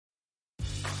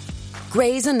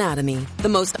Grey's Anatomy, the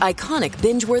most iconic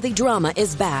binge-worthy drama,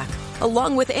 is back,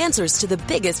 along with answers to the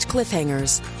biggest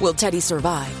cliffhangers. Will Teddy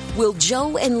survive? Will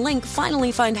Joe and Link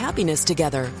finally find happiness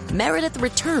together? Meredith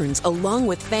returns along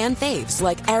with fan faves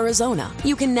like Arizona.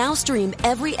 You can now stream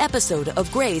every episode of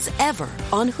Grey's ever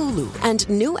on Hulu, and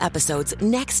new episodes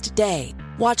next day.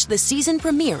 Watch the season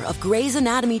premiere of Grey's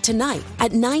Anatomy tonight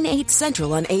at 9/8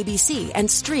 Central on ABC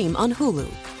and stream on Hulu.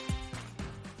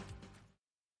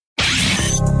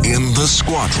 In the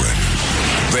squadron,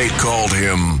 they called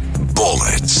him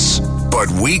Bullets, but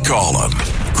we call him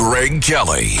Greg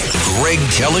Kelly. Greg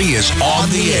Kelly is on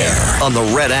the air on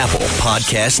the Red Apple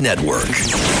Podcast Network.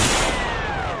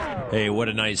 Hey, what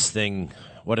a nice thing.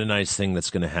 What a nice thing that's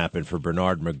going to happen for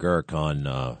Bernard McGurk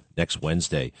on next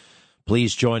Wednesday.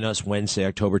 Please join us Wednesday,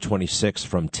 October 26th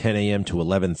from 10 a.m. to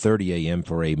 11:30 a.m.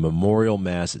 for a memorial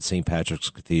mass at St. Patrick's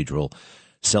Cathedral,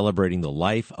 celebrating the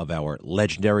life of our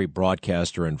legendary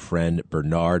broadcaster and friend,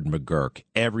 Bernard McGurk.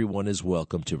 Everyone is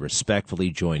welcome to respectfully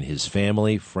join his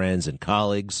family, friends, and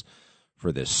colleagues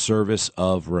for this service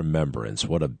of remembrance.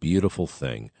 What a beautiful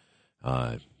thing.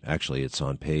 Actually, it's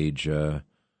on page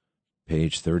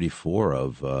 34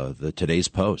 of the Today's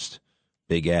Post.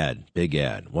 Big ad.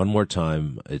 One more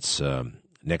time, it's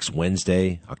next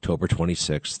Wednesday, October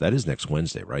 26th. That is next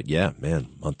Wednesday, right? Yeah,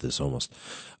 man, month is almost.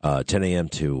 10 a.m.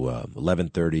 to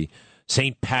 11:30,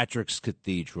 St. Patrick's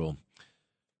Cathedral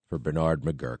for Bernard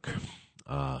McGurk.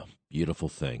 Beautiful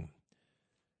thing.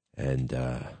 And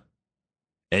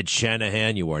Ed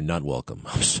Shanahan, you are not welcome.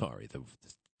 I'm sorry. The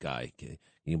guy, can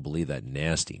you believe that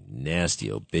nasty,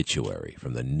 nasty obituary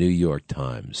from the New York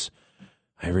Times?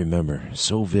 I remember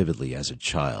so vividly as a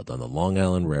child on the Long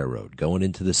Island Railroad going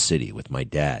into the city with my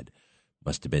dad.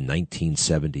 Must have been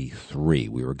 1973.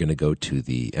 We were going to go to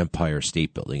the Empire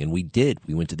State Building, and we did.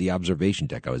 We went to the observation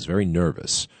deck. I was very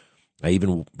nervous. I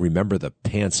even remember the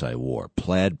pants I wore,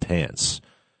 plaid pants.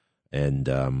 And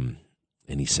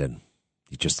he said,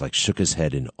 he just like shook his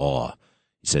head in awe.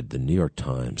 He said, the New York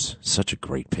Times, such a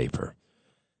great paper.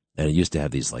 And it used to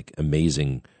have these like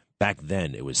amazing, back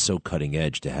then it was so cutting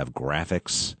edge to have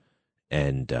graphics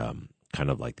and kind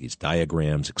of like these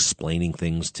diagrams explaining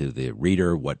things to the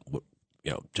reader, what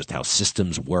just how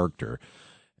systems worked, or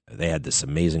they had this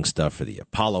amazing stuff for the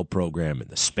Apollo program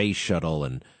and the space shuttle,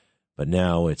 but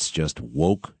now it's just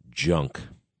woke junk,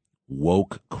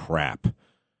 woke crap.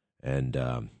 And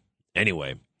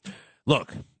anyway,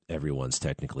 look, everyone's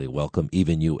technically welcome,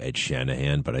 even you, Ed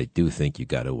Shanahan, but I do think you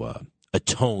got to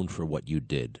atone for what you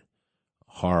did.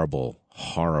 Horrible,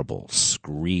 horrible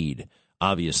screed.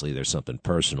 Obviously, there's something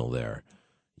personal there.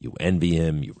 You envy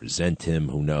him, you resent him,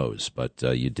 who knows? But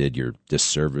you did your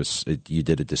disservice. You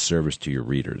did a disservice to your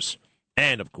readers.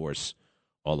 And, of course,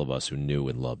 all of us who knew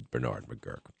and loved Bernard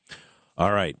McGurk.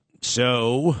 All right.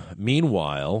 So,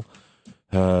 meanwhile,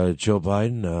 Joe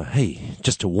Biden, hey,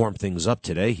 just to warm things up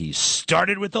today, he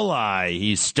started with the lie.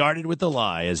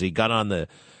 As he got on the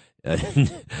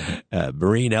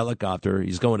Marine helicopter.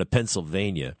 He's going to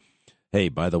Pennsylvania. Hey,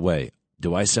 by the way,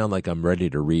 do I sound like I'm ready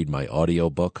to read my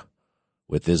audiobook?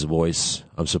 With this voice,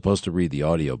 I'm supposed to read the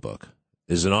audiobook.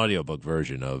 There's an audiobook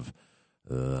version of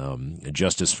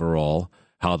Justice for All,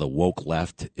 How the Woke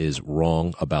Left is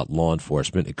Wrong About Law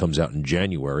Enforcement. It comes out in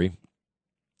January,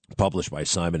 published by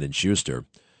Simon & Schuster.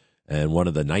 And one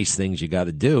of the nice things you got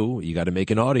to do, you got to make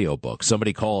an audiobook.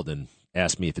 Somebody called and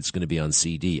asked me if it's going to be on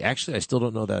CD. Actually, I still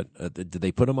don't know that. Did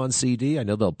they put them on CD? I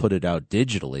know they'll put it out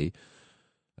digitally.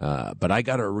 But I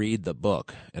got to read the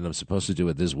book, and I'm supposed to do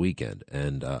it this weekend.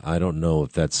 And I don't know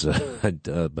if that's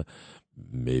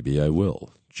maybe I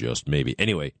will. Just maybe.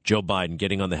 Anyway, Joe Biden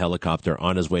getting on the helicopter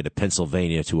on his way to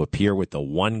Pennsylvania to appear with the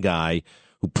one guy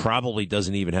who probably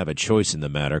doesn't even have a choice in the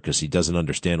matter because he doesn't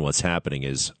understand what's happening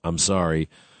is, I'm sorry,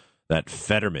 that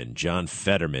Fetterman, John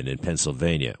Fetterman in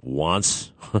Pennsylvania,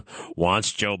 wants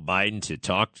Joe Biden to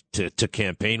talk to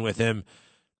campaign with him.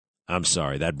 I'm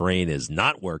sorry, that brain is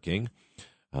not working.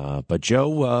 But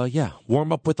Joe,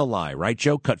 warm up with a lie, right,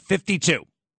 Joe? Cut 52.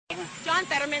 John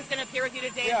Fetterman's going to appear with you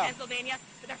today in Pennsylvania,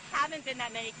 but there haven't been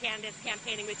that many candidates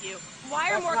campaigning with you.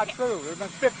 Why are more? That's not true. There's been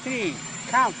 15.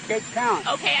 Count, kid, count.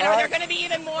 Okay, and are there going to be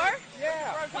even more?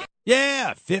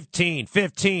 Yeah, 15.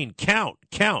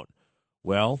 Count.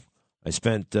 Well, I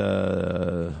spent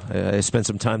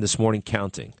some time this morning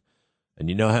counting, and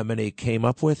you know how many it came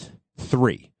up with?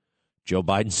 3. Joe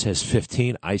Biden says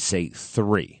 15. I say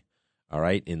 3. All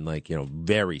right, in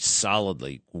very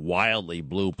solidly, wildly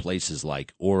blue places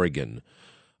like Oregon,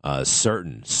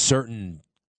 certain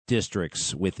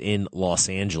districts within Los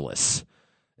Angeles.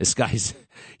 This guy's,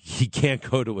 he can't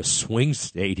go to a swing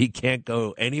state. He can't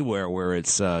go anywhere where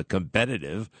it's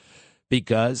competitive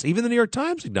because even the New York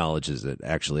Times acknowledges it,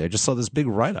 actually. I just saw this big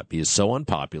write-up. He is so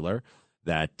unpopular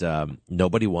that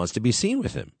nobody wants to be seen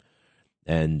with him.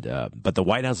 And but the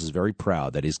White House is very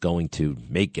proud that he's going to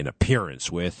make an appearance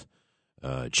with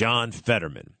John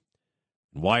Fetterman.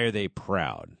 Why are they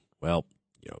proud? Well,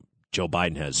 Joe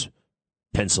Biden has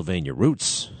Pennsylvania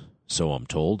roots, so I'm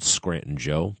told, Scranton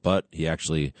Joe, but he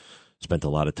actually spent a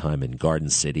lot of time in Garden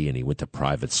City, and he went to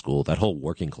private school. That whole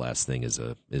working class thing is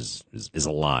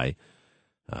a lie.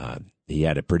 He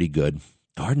had it pretty good.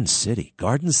 Garden City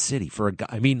for a guy.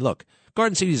 I mean, look,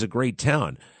 Garden City is a great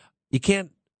town. You can't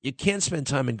spend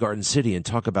time in Garden City and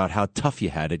talk about how tough you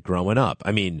had it growing up.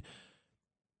 I mean,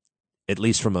 at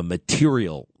least from a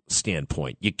material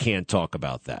standpoint, you can't talk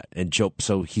about that. And Joe,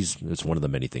 so it's one of the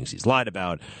many things he's lied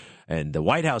about. And the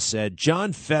White House said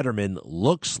John Fetterman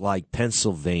looks like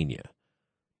Pennsylvania.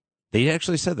 They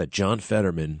actually said that John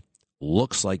Fetterman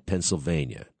looks like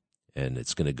Pennsylvania. And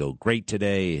it's going to go great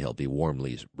today. He'll be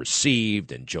warmly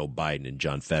received. And Joe Biden and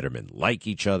John Fetterman like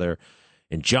each other.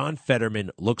 And John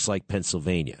Fetterman looks like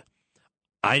Pennsylvania.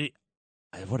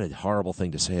 What a horrible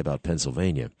thing to say about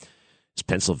Pennsylvania. Is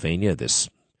Pennsylvania this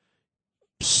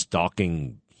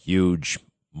stalking, huge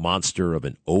monster of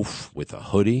an oaf with a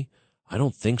hoodie? I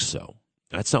don't think so.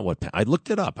 That's not what I looked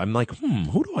it up. I'm like,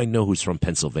 who do I know who's from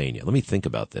Pennsylvania? Let me think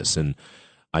about this. And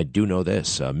I do know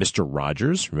this. Mr.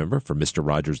 Rogers, remember, from Mr.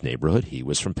 Rogers' Neighborhood, he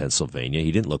was from Pennsylvania.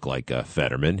 He didn't look like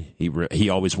Fetterman. He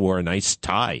always wore a nice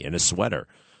tie and a sweater,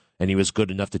 and he was good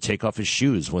enough to take off his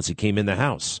shoes once he came in the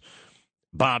house.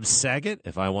 Bob Saget,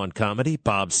 if I want comedy,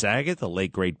 Bob Saget, the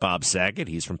late, great Bob Saget,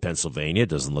 he's from Pennsylvania,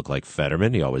 doesn't look like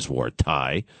Fetterman. He always wore a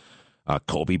tie.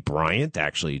 Kobe Bryant,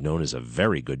 actually known as a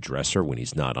very good dresser when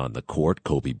he's not on the court.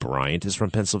 Kobe Bryant is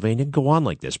from Pennsylvania. Go on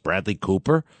like this. Bradley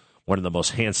Cooper, one of the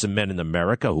most handsome men in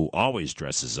America who always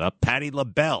dresses up. Patti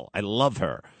LaBelle, I love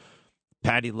her.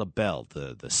 Patti LaBelle,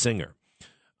 the singer.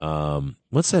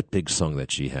 What's that big song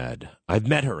that she had? I've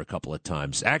met her a couple of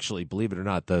times. Actually, believe it or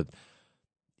not,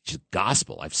 she's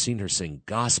gospel. I've seen her sing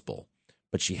gospel.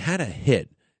 But she had a hit.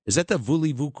 Is that the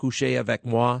Voulez-vous coucher avec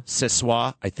moi ce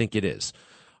soir? I think it is.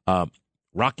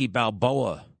 Rocky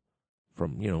Balboa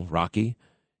from, Rocky.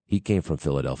 He came from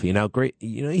Philadelphia. Now, great,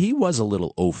 he was a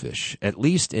little oafish, at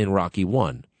least in Rocky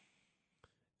 1.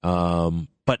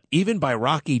 But even by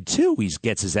Rocky 2, he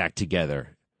gets his act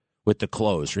together with the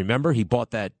clothes. Remember, he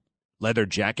bought that leather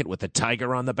jacket with a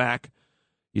tiger on the back.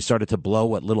 He started to blow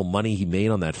what little money he made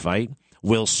on that fight.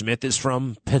 Will Smith is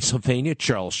from Pennsylvania.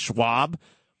 Charles Schwab.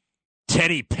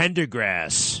 Teddy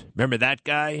Pendergrass. Remember that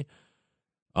guy?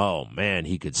 Oh, man,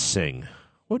 he could sing.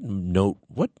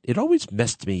 It always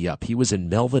messed me up. He was in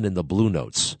Melvin and the Blue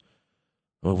Notes.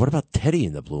 Well, what about Teddy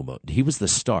in the Blue Note? He was the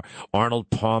star. Arnold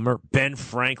Palmer, Ben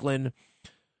Franklin.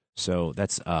 So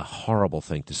that's a horrible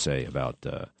thing to say about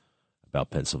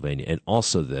Pennsylvania. And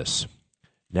also this.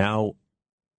 Now,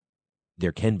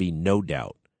 there can be no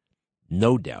doubt,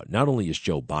 not only is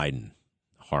Joe Biden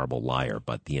a horrible liar,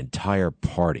 but the entire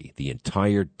party, the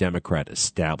entire Democrat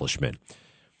establishment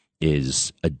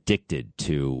is addicted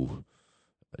to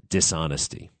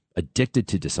dishonesty.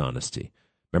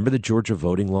 Remember the Georgia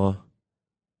voting law?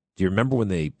 Do you remember when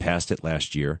they passed it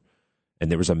last year? And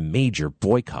there was a major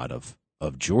boycott of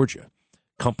Georgia.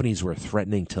 Companies were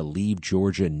threatening to leave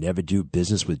Georgia and never do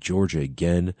business with Georgia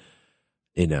again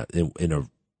in a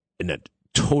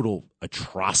total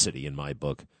atrocity in my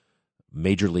book.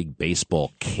 Major League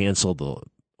Baseball canceled the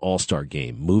All-Star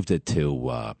game, moved it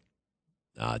to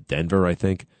Denver, I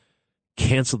think.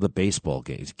 Canceled the baseball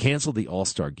games, canceled the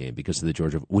All-Star game because of the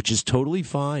Georgia, which is totally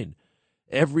fine.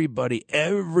 Everybody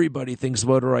thinks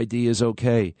voter ID is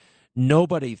okay.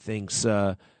 Nobody thinks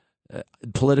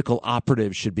political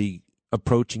operatives should be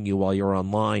approaching you while you're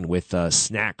online with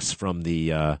snacks from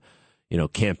the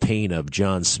campaign of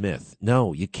John Smith.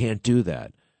 No, you can't do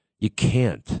that. You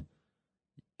can't.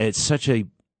 It's and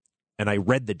I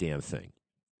read the damn thing.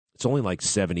 It's only like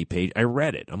 70 pages. I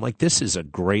read it. I'm like, this is a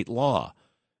great law.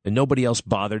 And nobody else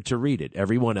bothered to read it.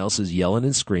 Everyone else is yelling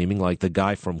and screaming like the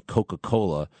guy from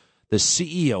Coca-Cola, the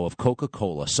CEO of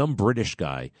Coca-Cola, some British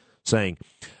guy, saying,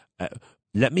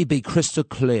 let me be crystal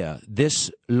clear. This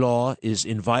law is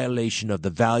in violation of the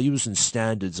values and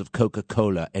standards of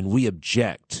Coca-Cola, and we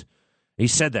object. He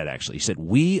said that, actually. He said,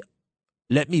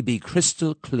 let me be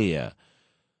crystal clear.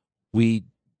 We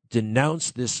denounce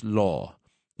this law.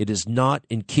 It is not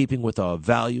in keeping with our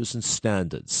values and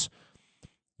standards.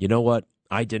 You know what?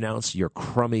 I denounce your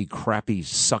crummy, crappy,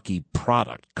 sucky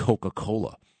product,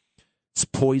 Coca-Cola. It's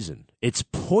poison. It's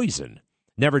poison.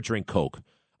 Never drink Coke.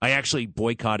 I actually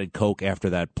boycotted Coke after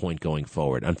that point going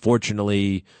forward.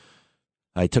 Unfortunately,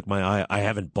 I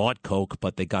haven't bought Coke,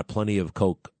 but they got plenty of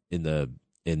Coke in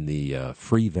the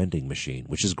free vending machine,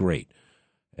 which is great.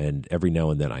 And every now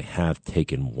and then I have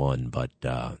taken one, but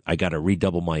I got to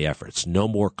redouble my efforts. No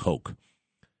more Coke.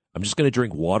 I'm just going to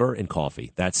drink water and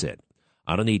coffee. That's it.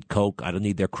 I don't need Coke. I don't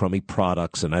need their crummy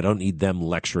products, and I don't need them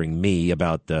lecturing me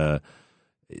about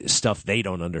stuff they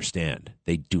don't understand.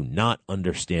 They do not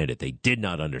understand it. They did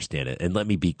not understand it. And let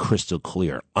me be crystal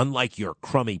clear. Unlike your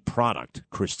crummy product,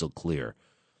 crystal clear.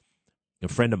 A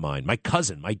friend of mine, my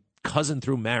cousin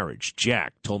through marriage,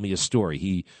 Jack, told me a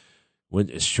story.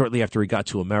 Shortly after he got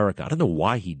to America, I don't know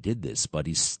why he did this, but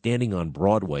he's standing on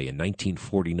Broadway in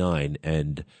 1949,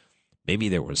 and maybe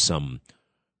there was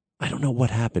I don't know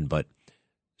what happened, but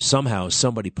somehow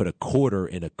somebody put a quarter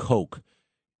in a Coke,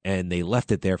 and they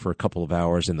left it there for a couple of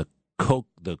hours, and the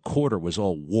quarter was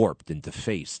all warped and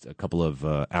defaced a couple of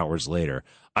hours later.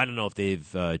 I don't know if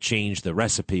they've changed the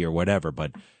recipe or whatever,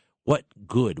 but what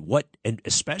good? And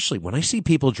especially when I see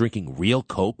people drinking real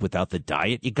Coke without the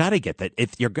diet, you got to get that.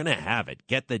 If you're going to have it,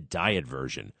 get the diet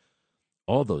version.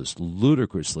 All those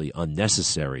ludicrously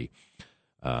unnecessary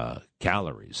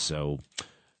calories. So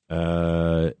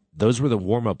those were the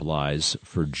warm-up lies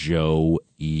for Joe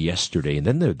yesterday. And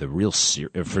then the real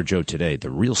for Joe today, the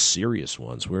real serious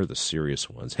ones. Where are the serious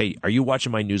ones? Hey, are you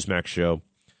watching my Newsmax show?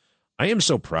 I am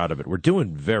so proud of it. We're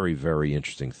doing very, very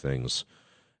interesting things.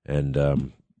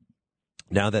 And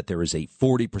now that there is a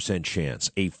 40% chance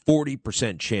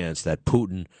that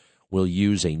Putin will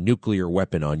use a nuclear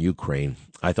weapon on Ukraine,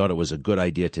 I thought it was a good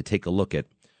idea to take a look at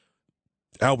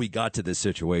how we got to this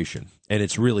situation. And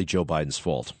it's really Joe Biden's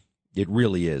fault. It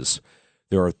really is.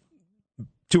 There are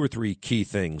 2 or 3 key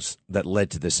things that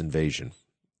led to this invasion.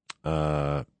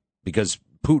 Because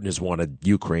Putin has wanted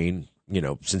Ukraine,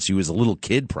 since he was a little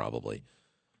kid, probably.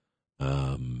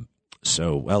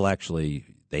 Actually,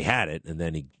 they had it, and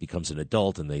then he becomes an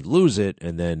adult, and they lose it,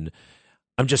 and then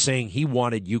I'm just saying he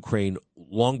wanted Ukraine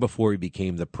long before he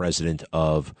became the president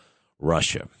of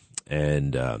Russia.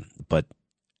 And but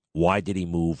why did he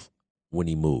move when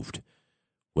he moved?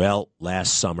 Well,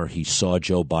 last summer he saw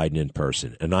Joe Biden in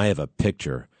person, and I have a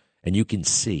picture, and you can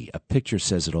see, a picture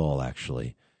says it all,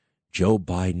 actually. Joe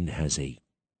Biden has a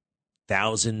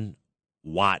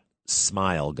 1,000-watt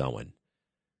smile going.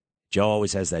 Joe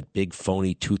always has that big,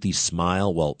 phony, toothy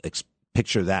smile. Well,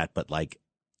 picture that, but like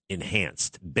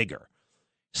enhanced, bigger.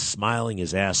 Smiling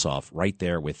his ass off right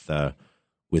there with Putin.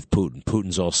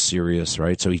 Putin's all serious,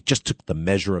 right? So he just took the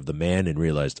measure of the man and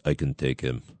realized, I can take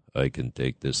him. I can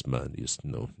take this man. He's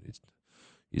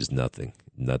nothing.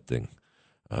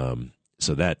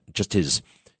 So that just his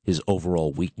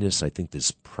overall weakness. I think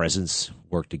this presence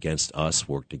worked against us,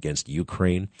 worked against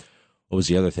Ukraine. What was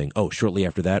the other thing? Oh, shortly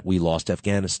after that, we lost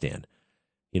Afghanistan.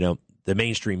 The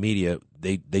mainstream media,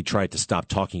 they tried to stop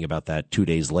talking about that 2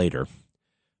 days later,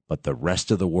 but the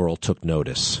rest of the world took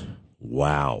notice.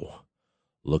 Wow.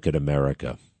 Look at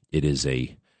America. It's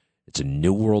a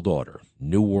new world order.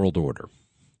 New world order.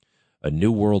 A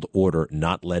new world order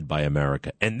not led by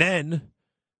America. And then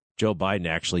Joe Biden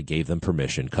actually gave them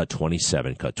permission. Cut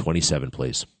 27,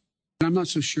 please. I'm not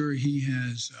so sure he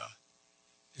is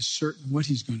certain what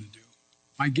he's going to do.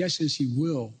 My guess is he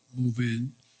will move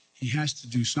in. He has to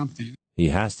do something. He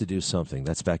has to do something.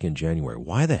 That's back in January.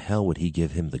 Why the hell would he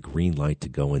give him the green light to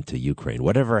go into Ukraine?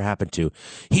 Whatever happened to,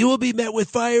 he will be met with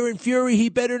fire and fury. He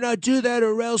better not do that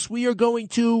or else we are going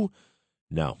to.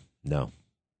 No.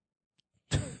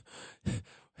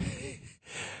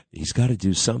 He's got to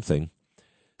do something.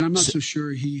 I'm not so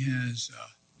sure he is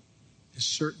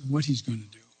certain what he's going to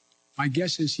do. My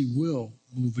guess is he will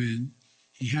move in.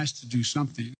 He has to do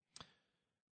something.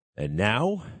 And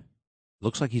now,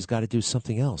 looks like he's got to do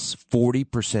something else.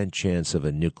 40% chance of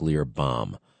a nuclear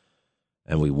bomb.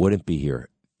 And we wouldn't be here.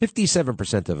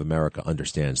 57% of America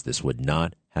understands this would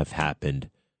not have happened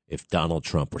if Donald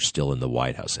Trump were still in the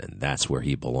White House. And that's where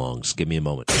he belongs. Give me a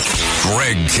moment.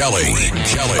 Greg Kelly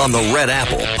on the Red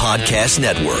Apple Podcast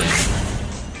Network.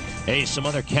 Hey, some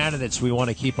other candidates we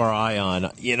want to keep our eye on.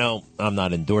 I'm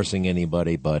not endorsing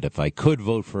anybody, but if I could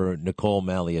vote for Nicole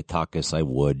Malliotakis, I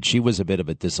would. She was a bit of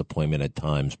a disappointment at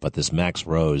times, but this Max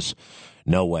Rose,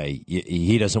 no way.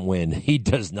 He doesn't win. He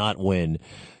does not win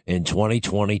in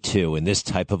 2022 in this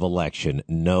type of election.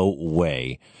 No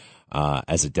way.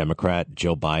 As a Democrat,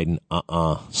 Joe Biden,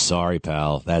 sorry,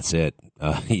 pal. That's it.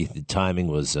 The timing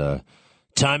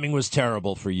was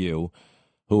terrible for you.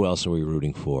 Who else are we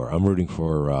rooting for? I'm rooting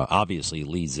for, obviously,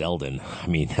 Lee Zeldin. I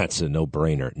mean, that's a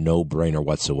no-brainer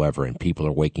whatsoever, and people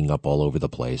are waking up all over the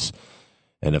place.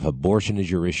 And if abortion is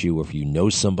your issue, if you know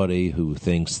somebody who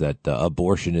thinks that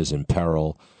abortion is in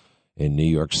peril in New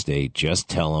York State, just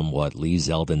tell them what Lee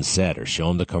Zeldin said or show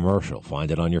them the commercial.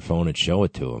 Find it on your phone and show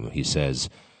it to him. He says,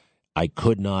 I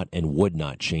could not and would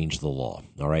not change the law.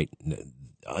 All right.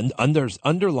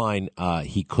 Underline,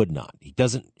 he could not.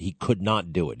 He could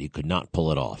not do it. He could not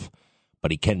pull it off.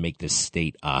 But he can make this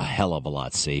state a hell of a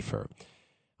lot safer.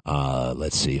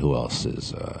 Let's see who else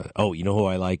is. You know who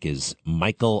I like is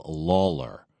Michael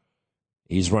Lawler.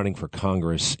 He's running for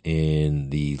Congress in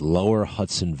the lower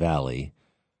Hudson Valley,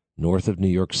 north of New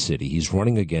York City. He's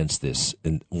running against this.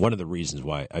 And one of the reasons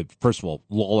why, first of all,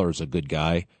 Lawler is a good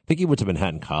guy. I think he went to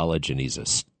Manhattan College, and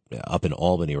he's up in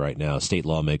Albany right now, state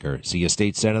lawmaker. Is he a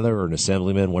state senator or an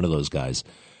assemblyman? One of those guys.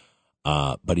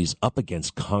 But he's up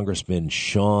against Congressman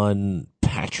Sean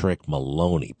Patrick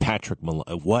Maloney.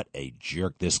 What a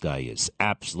jerk this guy is.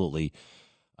 Absolutely.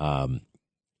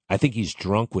 I think he's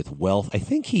drunk with wealth. I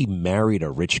think he married a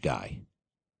rich guy.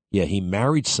 Yeah, he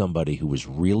married somebody who was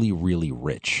really, really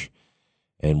rich.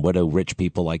 And what do rich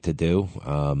people like to do?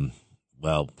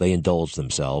 Well, they indulge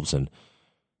themselves. And,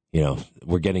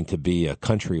 we're getting to be a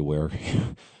country where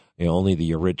only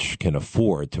the rich can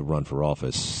afford to run for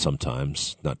office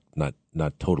sometimes.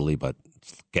 Not totally, but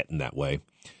it's getting that way.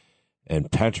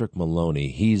 And Patrick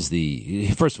Maloney,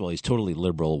 first of all, he's totally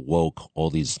liberal, woke, all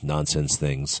these nonsense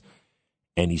things.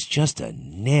 And he's just a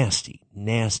nasty,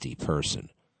 nasty person.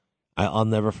 I'll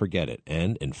never forget it.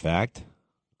 And, in fact,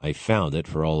 I found it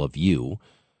for all of you.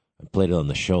 I played it on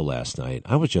the show last night.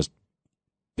 I was just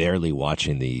barely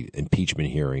watching the impeachment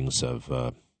hearings of,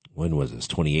 when was this,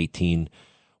 2018?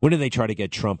 When did they try to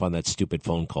get Trump on that stupid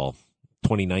phone call?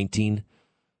 2019?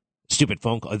 Stupid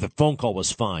phone call. The phone call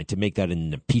was fine. To make that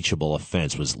an impeachable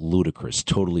offense was ludicrous,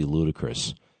 totally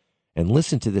ludicrous. And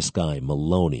listen to this guy,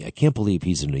 Maloney. I can't believe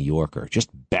he's a New Yorker, just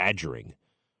badgering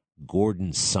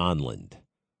Gordon Sondland.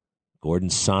 Gordon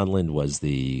Sondland was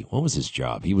what was his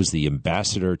job? He was the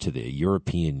ambassador to the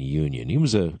European Union. He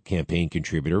was a campaign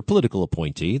contributor, political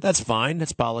appointee. That's fine.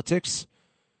 That's politics.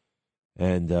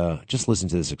 And just listen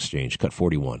to this exchange. Cut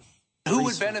 41. Who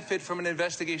would benefit from an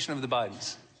investigation of the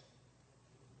Bidens?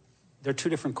 They're two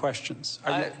different questions.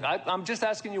 I'm just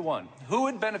asking you one. Who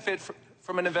would benefit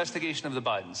from an investigation of the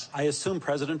Bidens? I assume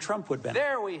President Trump would benefit.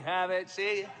 There we have it.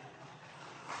 See?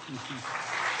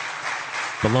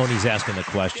 Maloney's asking the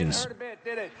questions. Didn't hurt a bit,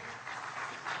 did it?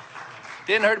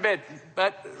 Didn't hurt a bit.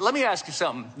 But let me ask you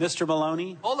something. Mr.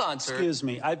 Maloney? Hold on, sir. Excuse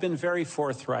me. I've been very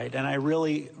forthright, and I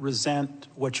really resent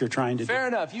what you're trying to do. Fair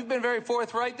enough. You've been very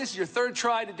forthright. This is your third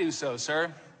try to do so,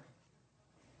 sir.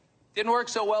 Didn't work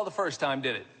so well the first time,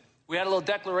 did it? We had a little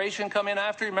declaration come in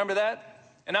after. You remember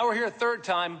that? And now we're here a third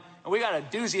time, and we got a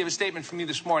doozy of a statement from you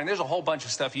this morning. There's a whole bunch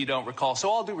of stuff you don't recall. So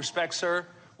all due respect, sir,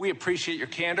 we appreciate your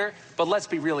candor, but let's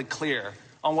be really clear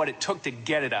on what it took to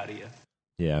get it out of you.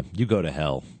 Yeah, you go to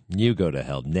hell. You go to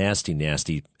hell. Nasty,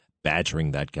 nasty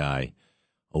badgering that guy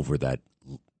over that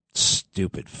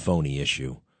stupid, phony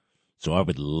issue. So I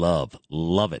would love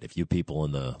it if you people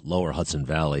in the lower Hudson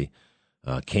Valley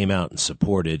came out and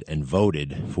supported and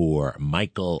voted for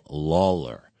Michael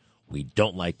Lawler. We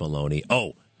don't like Maloney.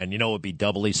 Oh, and you know what would be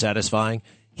doubly satisfying?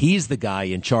 He's the guy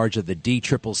in charge of the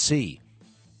DCCC.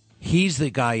 He's the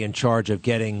guy in charge of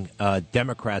getting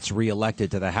Democrats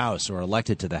reelected to the House or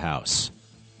elected to the House.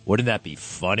 Wouldn't that be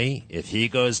funny if he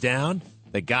goes down?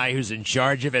 The guy who's in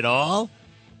charge of it all?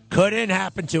 Couldn't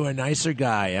happen to a nicer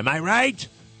guy. Am I right?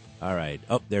 All right.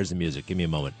 Oh, there's the music. Give me a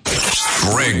moment.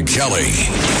 Greg Kelly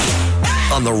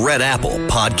on the Red Apple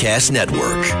Podcast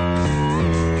Network.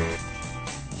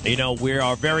 We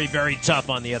are very, very tough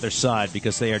on the other side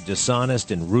because they are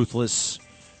dishonest and ruthless,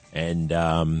 and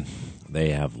they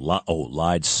have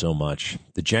lied so much.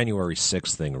 The January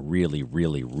 6th thing really,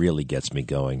 really, really gets me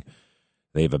going.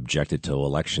 They've objected to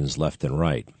elections left and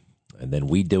right, and then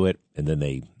we do it, and then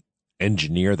they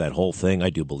engineer that whole thing. I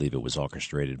do believe it was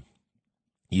orchestrated.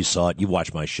 You saw it. You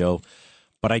watched my show.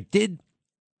 But I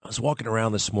was walking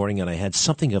around this morning, and I had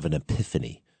something of an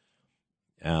epiphany.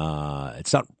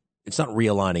 It's not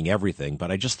realigning everything,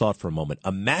 but I just thought for a moment,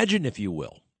 imagine, if you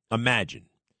will,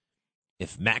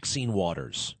 if Maxine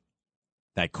Waters,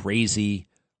 that crazy,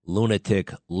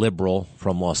 lunatic liberal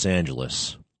from Los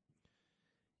Angeles,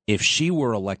 if she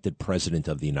were elected president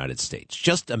of the United States.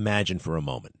 Just imagine for a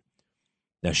moment.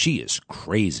 Now, she is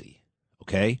crazy,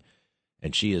 okay?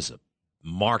 And she is a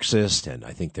Marxist, and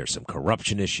I think there's some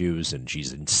corruption issues, and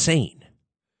she's insane.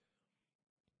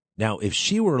 Now, if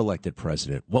she were elected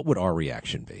president, what would our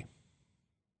reaction be?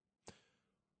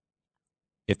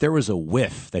 If there was a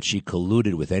whiff that she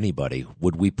colluded with anybody,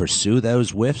 would we pursue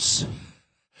those whiffs?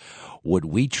 Would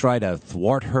we try to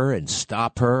thwart her and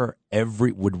stop her?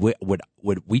 Would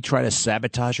we try to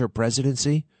sabotage her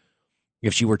presidency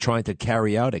if she were trying to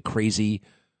carry out a crazy,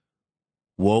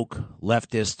 woke,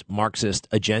 leftist, Marxist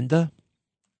agenda?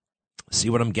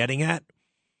 See what I'm getting at?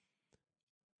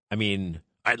 I mean,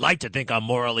 I'd like to think I'm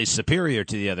morally superior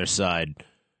to the other side.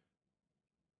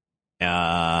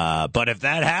 But if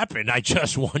that happened, I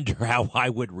just wonder how I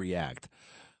would react.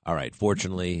 All right.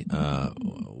 Fortunately,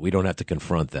 we don't have to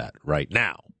confront that right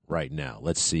now. Right now.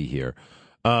 Let's see here.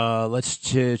 Let's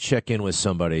check in with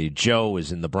somebody. Joe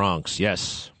is in the Bronx.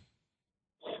 Yes.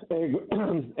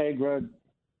 Hey, Greg.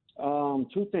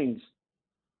 Two things.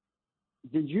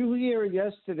 Did you hear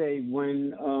yesterday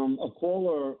when a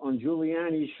caller on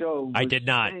Giuliani's show was I did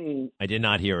not. saying, I did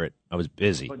not hear it. I was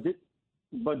busy.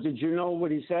 But did you know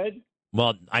what he said?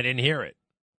 Well, I didn't hear it.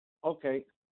 Okay.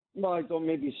 Well, I thought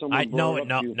maybe someone brought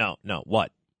it up to you. No.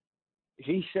 What?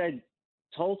 He said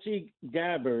Tulsi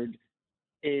Gabbard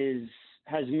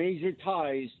has major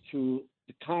ties to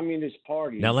the Communist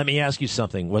Party. Now, let me ask you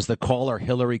something. Was the caller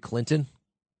Hillary Clinton?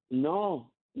 No.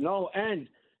 And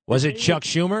was it Chuck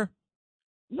Schumer?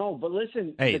 No, but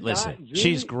listen. Hey, listen.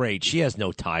 She's great. She has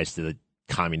no ties to the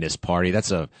Communist Party.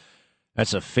 That's a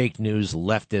fake news,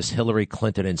 leftist, Hillary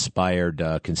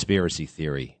Clinton-inspired conspiracy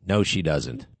theory. No, she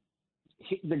doesn't.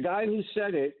 The guy who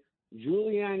said it,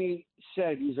 Giuliani,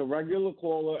 said he's a regular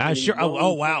caller. Sure.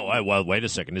 Oh, wow. Well, wait a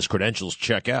second. His credentials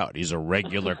check out. He's a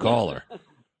regular caller.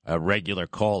 A regular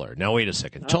caller. Now, wait a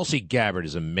second. Tulsi Gabbard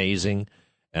is amazing,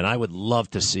 and I would love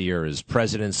to see her as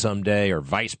president someday or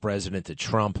vice president to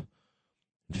Trump.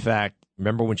 In fact,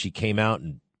 remember when she came out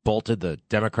and bolted the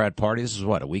Democrat Party? This is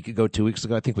what, a week ago, 2 weeks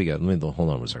ago? I think we got, hold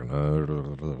on a second.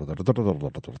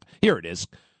 Here it is.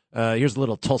 Here's a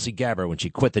little Tulsi Gabbard when she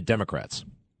quit the Democrats.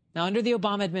 Now, under the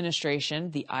Obama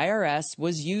administration, the IRS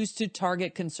was used to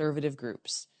target conservative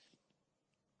groups.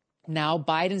 Now,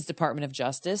 Biden's Department of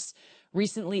Justice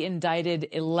recently indicted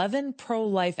 11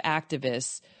 pro-life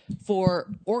activists for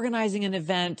organizing an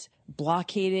event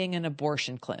blockading an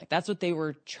abortion clinic. That's what they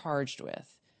were charged with.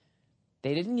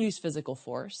 They didn't use physical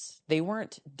force. They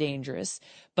weren't dangerous.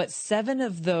 But 7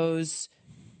 of those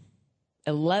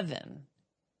 11,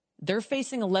 they're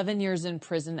facing 11 years in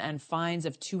prison and fines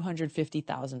of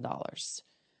 $250,000. I want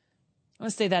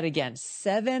to say that again.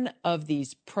 7 of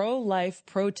these pro-life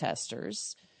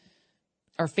protesters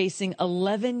are facing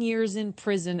 11 years in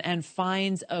prison and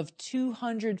fines of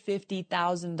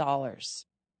 $250,000.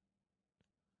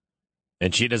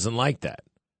 And she doesn't like that.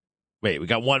 Wait, we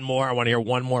got one more. I want to hear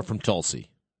one more from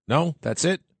Tulsi. No, that's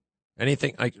it?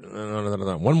 Anything?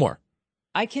 No. One more.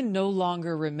 I can no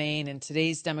longer remain in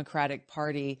today's Democratic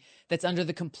Party that's under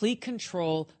the complete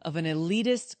control of an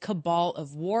elitist cabal of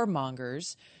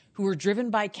warmongers who are driven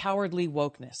by cowardly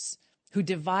wokeness, who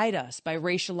divide us by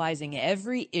racializing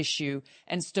every issue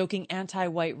and stoking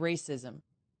anti-white racism.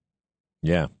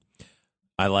 Yeah,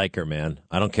 I like her, man.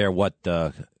 I don't care what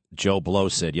Joe Blow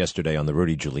said yesterday on the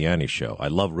Rudy Giuliani show. I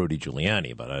love Rudy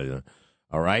Giuliani, but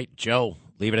all right, Joe,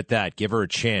 leave it at that. Give her a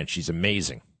chance. She's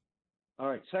amazing. All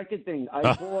right. Second thing,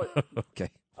 I bought. Okay.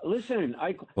 Listen,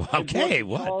 I what?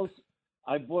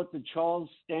 I bought the Charles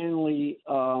Stanley,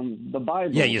 the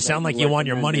Bible. Yeah, you sound like you want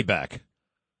your money back.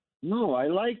 No, I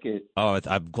like it. Oh,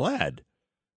 I'm glad.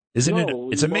 Isn't it?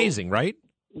 It's amazing, right?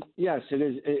 Yes, it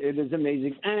is. It is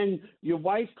amazing. And your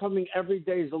wife coming every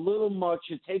day is a little much.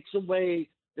 It takes away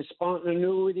the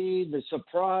spontaneity, the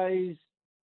surprise,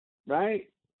 right?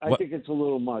 I think it's a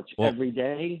little much every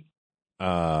day.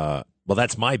 Well,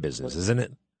 that's my business, isn't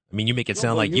it? I mean, you make it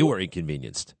sound like you were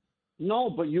inconvenienced.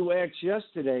 No, but you asked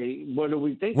yesterday, what do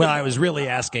we think? Well, I was really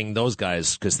asking those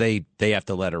guys because they have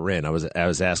to let her in. I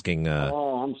was asking.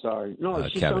 I'm sorry. No,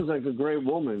 she Kevin. sounds like a great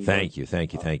woman. Thank you.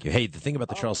 Hey, the thing about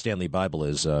the Charles Stanley Bible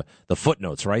is the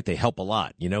footnotes, right? They help a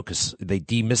lot, because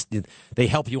they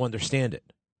help you understand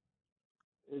it.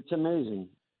 It's amazing.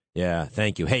 Yeah,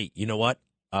 thank you. Hey, you know what?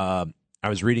 I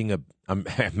was reading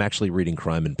I'm actually reading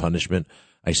Crime and Punishment.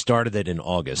 I started it in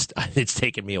August. It's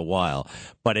taken me a while,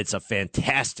 but it's a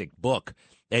fantastic book.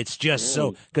 It's just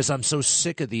because I'm so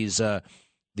sick of these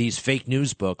fake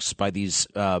news books by these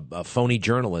phony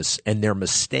journalists and their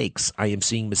mistakes. I am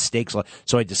seeing mistakes.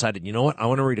 So I decided, you know what? I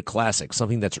want to read a classic,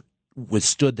 something that's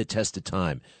withstood the test of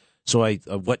time. So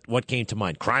what came to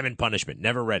mind? Crime and Punishment.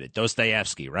 Never read it.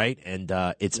 Dostoevsky, right? And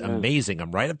it's amazing.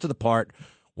 I'm right up to the part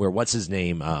where what's his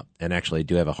name? And actually, I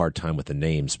do have a hard time with the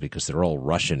names because they're all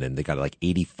Russian and they got like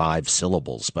 85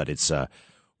 syllables. But it's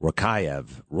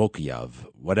Rokiev,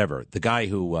 whatever. The guy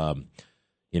who,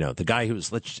 the guy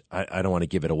who's I don't want to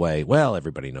give it away. Well,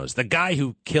 everybody knows the guy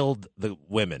who killed the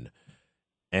women,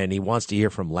 and he wants to hear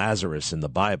from Lazarus in the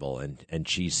Bible, and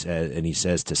he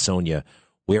says to Sonia,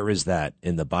 "Where is that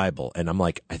in the Bible?" And I'm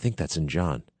like, I think that's in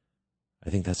John.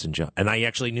 And I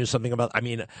actually knew something about. I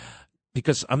mean.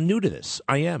 Because I'm new to this.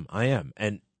 I am.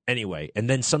 And anyway, and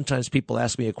then sometimes people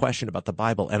ask me a question about the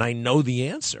Bible, and I know the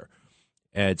answer.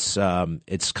 It's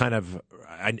kind of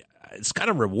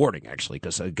rewarding, actually,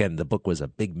 because, again, the book was a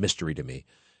big mystery to me,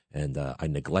 and I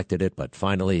neglected it. But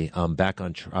finally, I'm back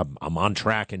on I'm on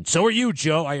track, and so are you,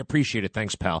 Joe. I appreciate it.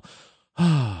 Thanks, pal.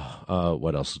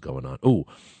 What else is going on? Ooh,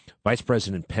 Vice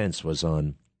President Pence was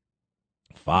on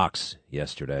Fox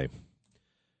yesterday,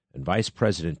 and Vice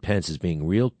President Pence is being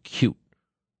real cute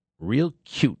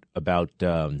about,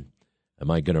 am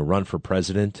I going to run for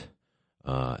president?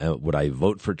 Would I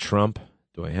vote for Trump?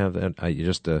 Do I have that?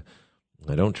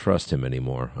 I don't trust him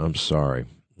anymore. I'm sorry.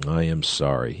 I am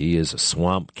sorry. He is a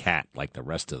swamp cat like the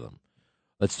rest of them.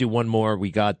 Let's do one more. We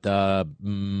got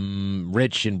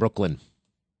Rich in Brooklyn.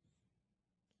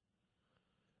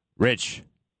 Rich.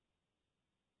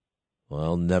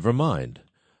 Well, never mind.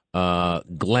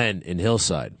 Glenn in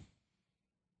Hillside.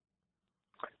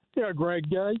 Yeah, Greg,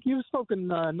 you've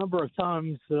spoken a number of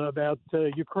times about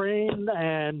Ukraine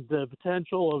and the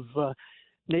potential of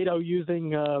NATO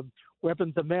using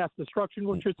weapons of mass destruction,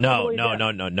 which is No.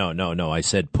 I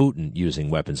said Putin using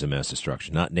weapons of mass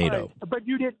destruction, not NATO. Right. But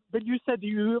you did. But you said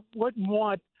you wouldn't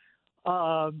want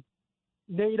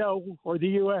NATO or the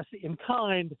U.S. in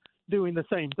kind doing the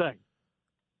same thing.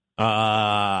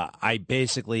 I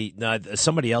basically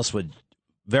somebody else would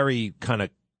very kind of,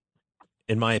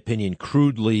 in my opinion,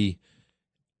 crudely.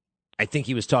 I think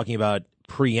he was talking about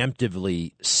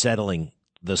preemptively settling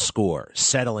the score,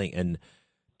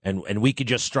 and we could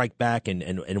just strike back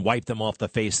and wipe them off the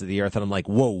face of the earth. And I'm like,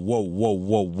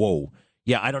 whoa.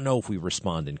 Yeah, I don't know if we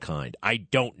respond in kind. I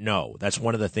don't know. That's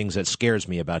one of the things that scares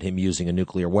me about him using a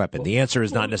nuclear weapon. The answer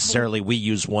is not necessarily we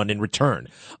use one in return.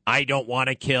 I don't want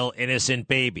to kill innocent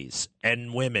babies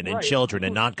and women and children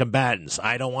and non-combatants.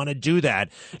 I don't want to do that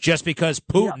just because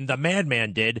Putin, the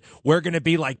madman, did. We're going to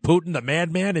be like Putin, the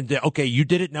madman, and okay, you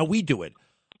did it, now we do it.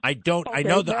 I don't. Okay,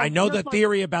 I know the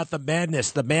theory about the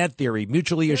madness, the mad theory,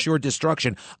 mutually assured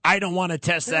destruction. I don't want to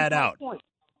test that out.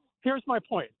 Here's my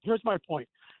point.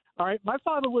 All right, my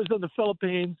father was in the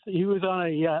Philippines. He was on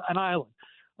an island,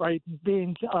 right,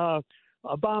 being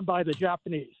bombed by the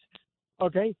Japanese.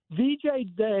 Okay,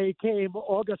 VJ Day came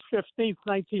August 15th,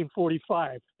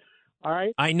 1945. All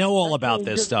right. I know all about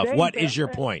this stuff. What is your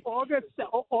point? August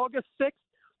 6th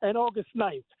and August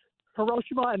 9th,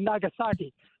 Hiroshima and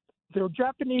Nagasaki. The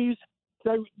Japanese,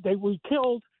 they were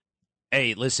killed.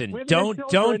 Hey, listen,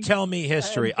 don't tell me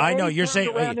history. I know you're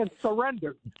saying. And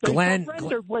surrendered. They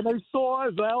surrendered when they saw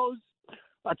those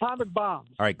atomic bombs.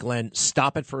 All right, Glenn,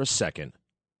 stop it for a second.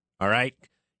 All right,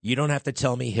 you don't have to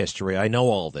tell me history. I know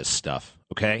all this stuff.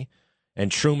 Okay,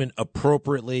 and Truman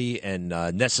appropriately and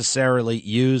necessarily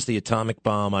used the atomic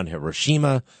bomb on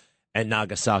Hiroshima and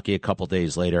Nagasaki a couple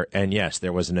days later. And yes,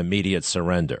 there was an immediate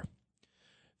surrender.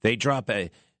 They drop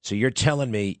a. So you're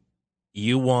telling me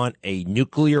you want a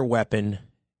nuclear weapon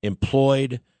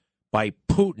employed by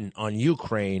Putin on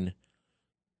Ukraine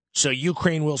so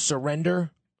Ukraine will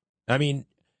surrender? I mean,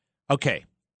 okay,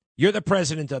 you're the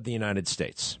president of the United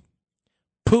States.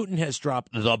 Putin has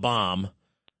dropped the bomb,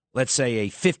 let's say a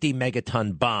 50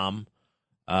 megaton bomb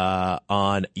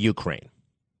on Ukraine,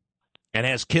 and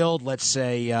has killed, let's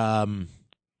say,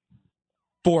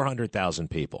 400,000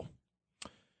 people.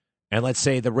 And let's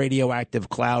say the radioactive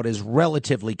cloud is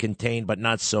relatively contained, but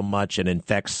not so much, and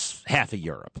infects half of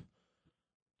Europe.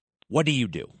 What do you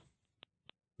do,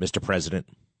 Mr. President?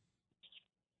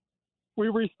 We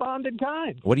respond in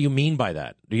kind. What do you mean by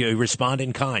that? Do you respond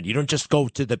in kind? You don't just go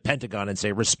to the Pentagon and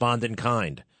say respond in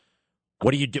kind.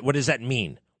 What do you do? What does that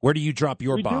mean? Where do you drop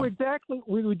your bomb?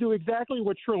 We would do exactly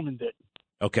what Truman did.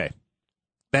 Okay.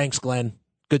 Thanks, Glenn.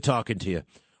 Good talking to you.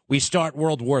 We start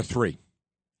World War III.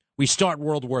 We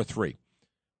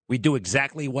do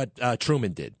exactly what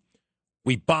Truman did.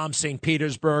 We bomb St.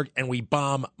 Petersburg and we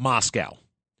bomb Moscow.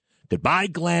 Goodbye,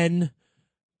 Glenn.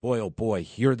 Boy, oh boy,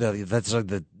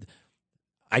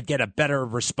 I'd get a better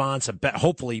response,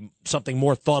 hopefully something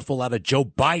more thoughtful out of Joe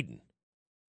Biden.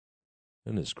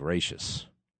 Goodness gracious.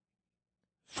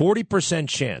 40%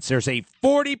 chance. There's a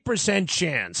 40%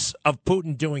 chance of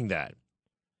Putin doing that.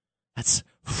 That's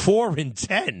 4 in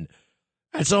 10.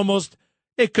 That's almost...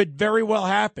 It could very well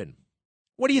happen.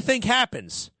 What do you think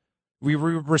happens? We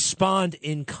respond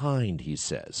in kind, he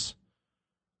says.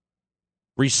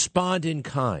 Respond in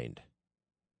kind.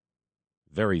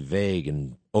 Very vague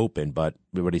and open, but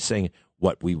what he's saying,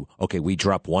 we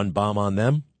drop one bomb on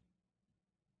them?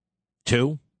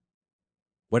 2?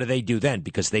 What do they do then?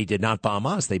 Because they did not bomb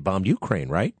us. They bombed Ukraine,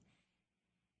 right?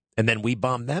 And then we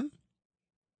bomb them?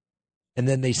 And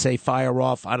then they say fire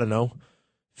off, I don't know,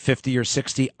 50 or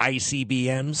 60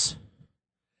 ICBMs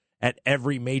at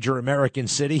every major American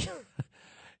city.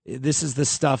 This is the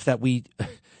stuff that we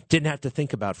didn't have to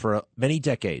think about for many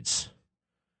decades.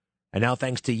 And now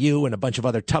thanks to you and a bunch of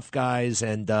other tough guys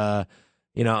and, the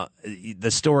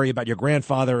story about your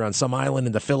grandfather on some island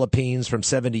in the Philippines from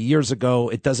 70 years ago,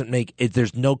 it doesn't make it.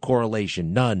 There's no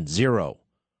correlation. None. Zero.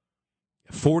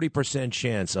 40%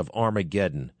 chance of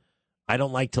Armageddon. I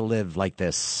don't like to live like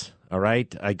this. All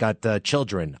right. I got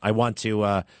children. I want to,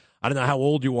 I don't know how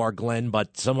old you are, Glenn,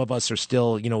 but some of us are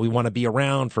still, we want to be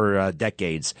around for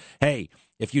decades. Hey,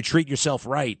 if you treat yourself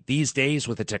right, these days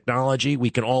with the technology, we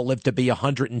can all live to be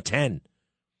 110.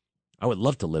 I would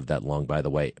love to live that long, by the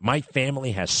way. My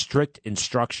family has strict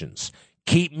instructions.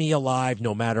 Keep me alive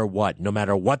no matter what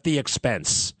the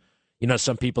expense.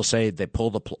 Some people say they pull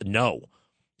the no.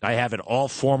 I have it all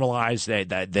formalized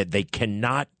that they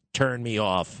cannot turn me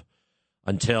off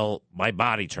until my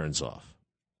body turns off.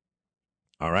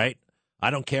 All right? I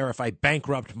don't care if I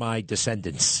bankrupt my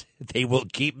descendants. They will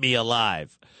keep me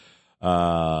alive.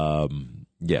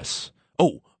 Yes.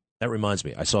 Oh, that reminds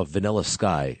me. I saw Vanilla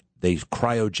Sky. They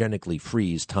cryogenically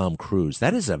freeze Tom Cruise.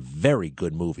 That is a very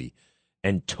good movie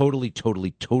and totally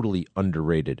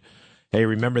underrated. Hey,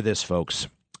 remember this, folks.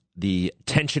 The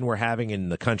tension we're having in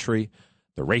the country,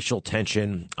 the racial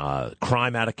tension,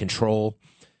 crime out of control,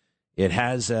 it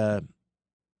has an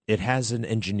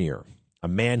engineer, a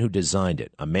man who designed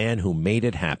it, a man who made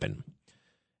it happen,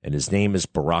 and his name is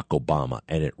Barack Obama.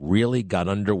 And it really got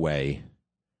underway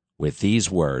with these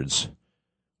words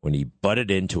when he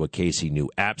butted into a case he knew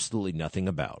absolutely nothing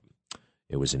about.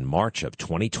 It was in March of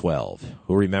 2012.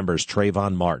 Who remembers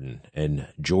Trayvon Martin and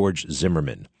George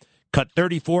Zimmerman? Cut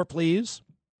 34, please.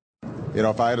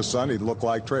 If I had a son, he'd look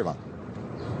like Trayvon.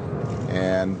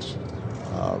 And,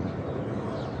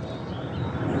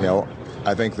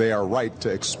 I think they are right to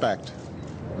expect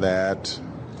that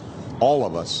all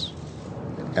of us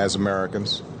as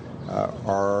Americans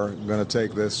are going to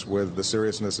take this with the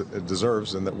seriousness it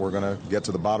deserves, and that we're going to get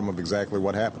to the bottom of exactly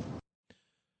what happened.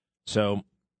 So,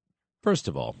 first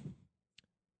of all,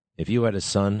 if you had a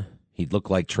son, he'd look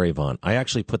like Trayvon. I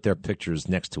actually put their pictures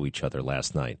next to each other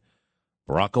last night.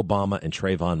 Barack Obama and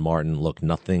Trayvon Martin look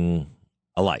nothing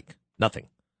alike. Nothing.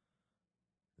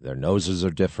 Their noses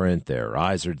are different. Their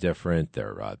eyes are different.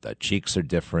 Their cheeks are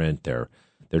different. They're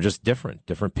just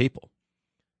different people.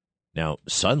 Now,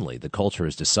 suddenly, the culture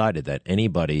has decided that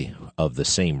anybody of the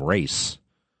same race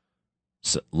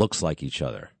looks like each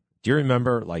other. Do you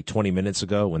remember, like 20 minutes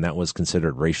ago, when that was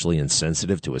considered racially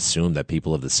insensitive to assume that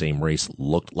people of the same race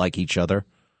looked like each other?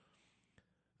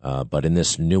 But in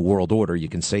this new world order, you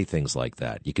can say things like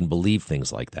that. You can believe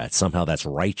things like that. Somehow that's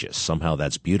righteous. Somehow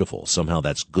that's beautiful. Somehow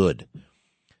that's good.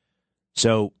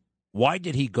 So why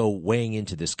did he go weighing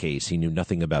into this case he knew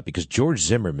nothing about? Because George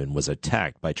Zimmerman was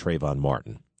attacked by Trayvon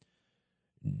Martin.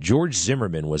 George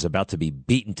Zimmerman was about to be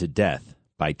beaten to death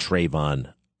by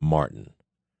Trayvon Martin.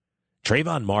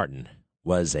 Trayvon Martin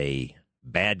was a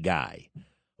bad guy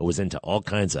who was into all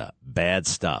kinds of bad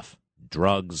stuff,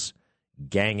 drugs,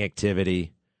 gang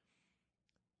activity.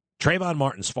 Trayvon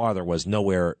Martin's father was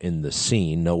nowhere in the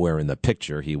scene, nowhere in the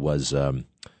picture. He was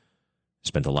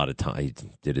spent a lot of time, he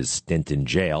did his stint in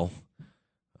jail.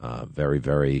 Very,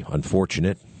 very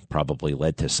unfortunate. Probably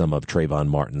led to some of Trayvon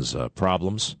Martin's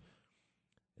problems.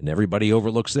 And everybody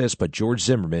overlooks this, but George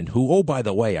Zimmerman, who, oh, by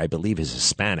the way, I believe is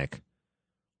Hispanic,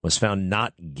 was found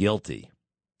not guilty.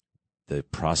 The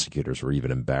prosecutors were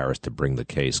even embarrassed to bring the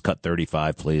case. Cut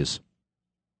 35, please.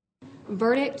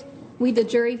 Verdict: we, the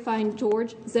jury, find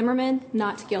George Zimmerman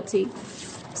not guilty.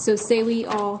 So say we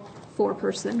all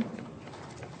four-person.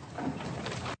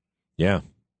 Yeah.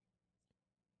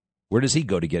 Where does he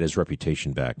go to get his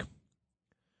reputation back?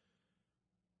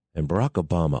 And Barack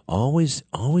Obama always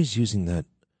using that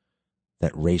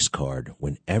race card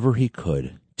whenever he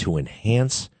could to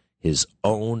enhance his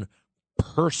own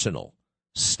personal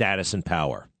status and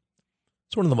power.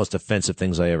 It's one of the most offensive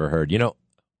things I ever heard.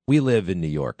 We live in New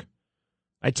York.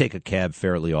 I take a cab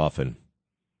fairly often,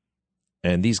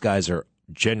 and these guys are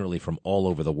generally from all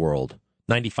over the world.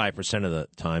 95% of the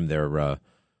time, they're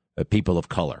people of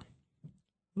color.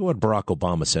 Look what Barack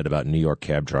Obama said about New York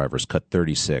cab drivers. Cut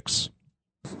 36.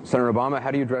 Senator Obama,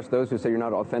 how do you address those who say you're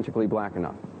not authentically black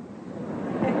enough?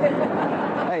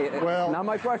 Hey, well, not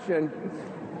my question.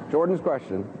 Jordan's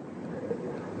question.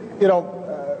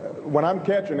 When I'm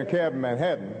catching a cab in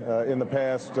Manhattan in the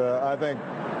past, I think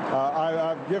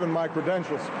I've given my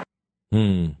credentials.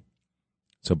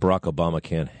 So Barack Obama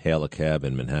can't hail a cab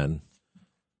in Manhattan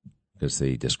because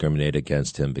they discriminate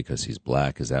against him because he's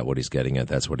black. Is that what he's getting at?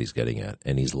 That's what he's getting at.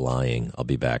 And he's lying. I'll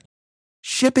be back.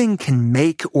 Shipping can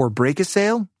make or break a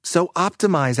sale, so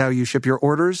optimize how you ship your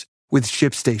orders with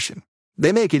ShipStation.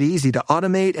 They make it easy to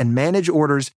automate and manage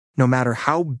orders no matter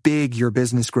how big your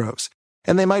business grows.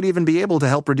 And they might even be able to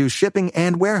help reduce shipping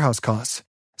and warehouse costs.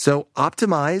 So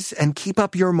optimize and keep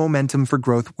up your momentum for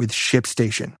growth with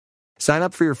ShipStation. Sign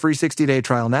up for your free 60-day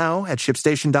trial now at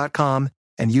ShipStation.com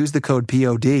and use the code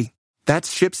POD.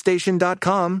 That's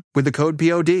ShipStation.com with the code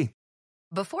POD.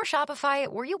 Before Shopify,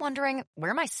 were you wondering,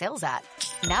 where are my sales at?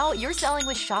 Now you're selling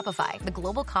with Shopify, the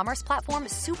global commerce platform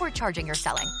supercharging your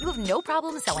selling. You have no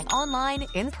problem selling online,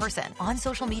 in person, on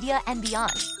social media, and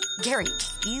beyond. Gary,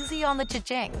 easy on the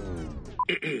cha-ching.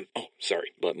 Oh,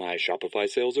 sorry, but my Shopify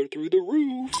sales are through the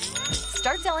roof.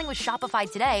 Start selling with Shopify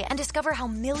today and discover how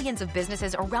millions of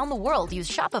businesses around the world use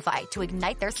Shopify to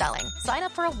ignite their selling. Sign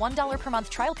up for a $1 per month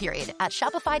trial period at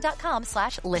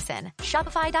shopify.com/listen.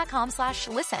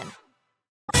 Shopify.com/listen.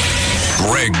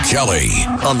 Greg Kelly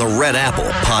on the Red Apple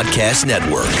Podcast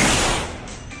Network.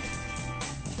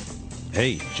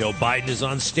 Hey, Joe Biden is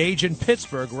on stage in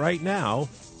Pittsburgh right now.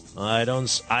 I don't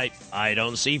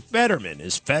see Fetterman.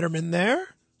 Is Fetterman there?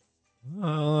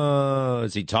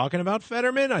 Is he talking about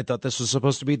Fetterman? I thought this was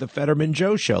supposed to be the Fetterman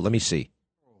Joe show. Let me see.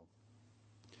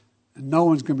 And no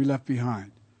one's going to be left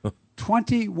behind.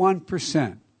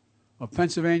 21% of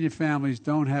Pennsylvania families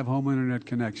don't have home internet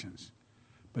connections.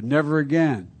 But never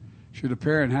again should a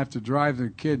parent have to drive their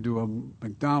kid to a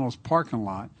McDonald's parking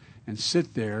lot and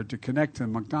sit there to connect to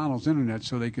McDonald's internet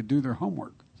so they could do their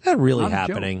homework. Is that really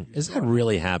happening? Is that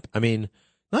really happening? I mean,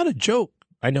 not a joke.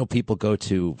 I know people go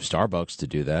to Starbucks to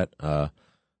do that. I've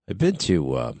been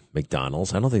to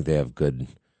McDonald's. I don't think they have good.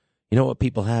 You know what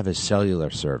people have is cellular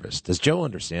service. Does Joe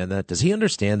understand that? Does he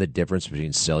understand the difference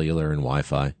between cellular and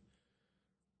Wi-Fi?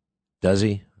 Does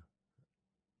he?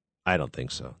 I don't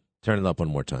think so. Turn it up one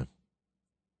more time.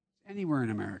 Anywhere in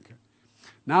America.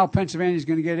 Now Pennsylvania's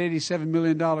going to get $87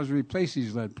 million to replace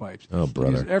these lead pipes. Oh,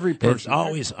 brother. Because every person.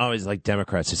 It's always like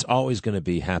Democrats. It's always going to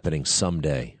be happening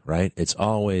someday, right? It's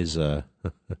always, what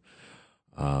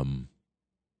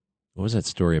was that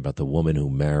story about the woman who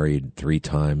married 3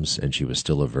 times and she was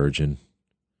still a virgin?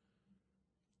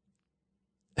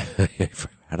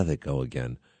 How did it go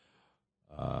again?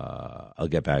 I'll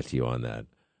get back to you on that.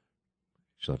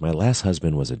 She's like, my last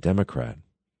husband was a Democrat.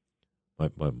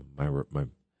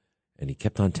 And he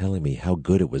kept on telling me how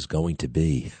good it was going to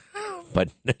be. But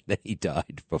then he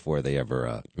died before they ever,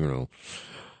 I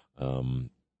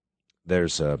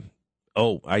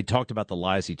talked about the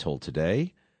lies he told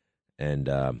today. And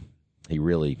he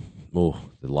really, the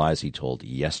lies he told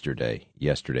yesterday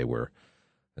were,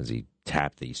 as he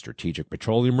tapped the Strategic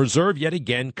Petroleum Reserve yet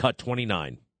again, cut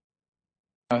 29.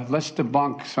 Let's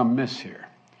debunk some myths here.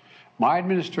 My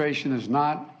administration has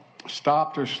not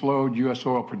stopped or slowed U.S.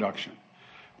 oil production.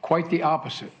 Quite the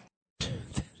opposite.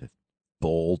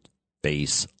 Bold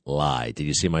face lie. Did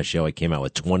you see my show? I came out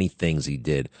with 20 things he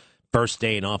did. First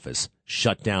day in office,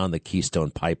 shut down the Keystone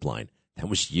Pipeline. That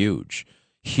was huge.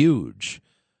 Huge.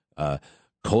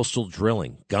 Coastal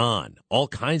drilling, gone. All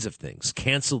kinds of things.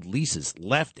 Canceled leases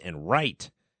left and right.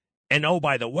 And oh,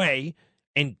 by the way,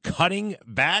 in cutting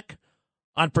back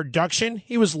on production,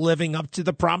 he was living up to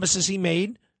the promises he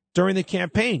made during the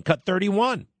campaign. Cut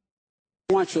 31.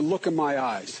 I want you to look in my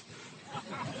eyes.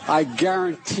 I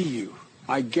guarantee you,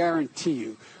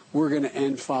 we're going to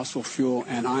end fossil fuel,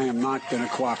 and I am not going to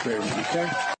cooperate with you, okay?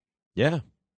 Yeah.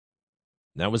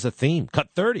 That was a theme. Cut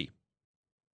 30.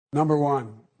 Number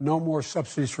one, no more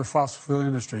subsidies for fossil fuel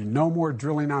industry. No more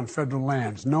drilling on federal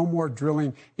lands. No more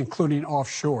drilling, including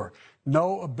offshore.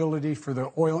 No ability for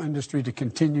the oil industry to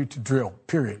continue to drill,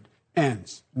 period.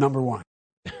 Ends. Number one.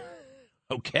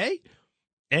 Okay.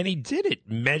 And he did it,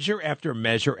 measure after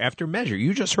measure after measure.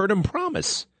 You just heard him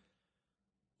promise.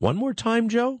 One more time,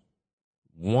 Joe?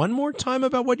 One more time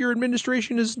about what your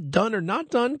administration has done or not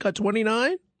done? Cut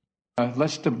 29?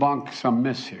 Let's debunk some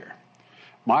myths here.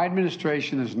 My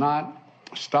administration has not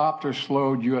stopped or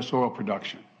slowed U.S. oil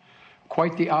production.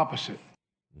 Quite the opposite.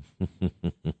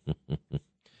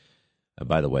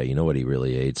 By the way, you know what he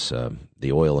really hates?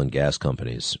 The oil and gas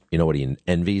companies. You know what he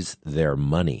envies? Their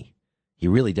money. He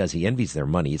really does. He envies their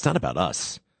money. It's not about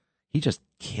us. He just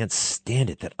can't stand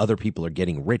it that other people are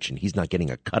getting rich and he's not getting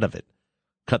a cut of it.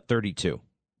 Cut 32.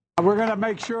 We're going to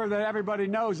make sure that everybody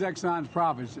knows Exxon's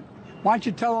profits. Why don't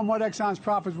you tell them what Exxon's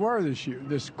profits were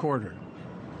this quarter?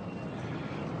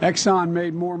 Exxon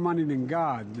made more money than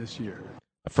God this year.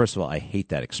 First of all, I hate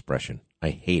that expression.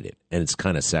 I hate it. And it's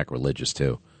kind of sacrilegious,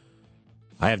 too.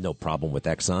 I have no problem with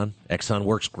Exxon. Exxon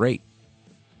works great.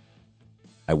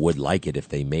 I would like it if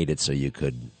they made it so you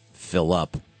could fill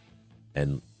up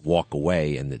and walk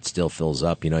away and it still fills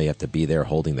up. You know, you have to be there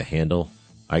holding the handle.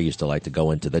 I used to like to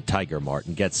go into the Tiger Mart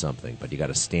and get something, but you got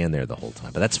to stand there the whole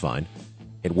time. But that's fine.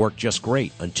 It worked just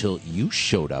great until you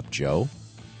showed up, Joe.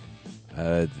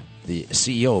 The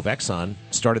CEO of Exxon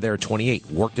started there at 28,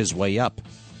 worked his way up.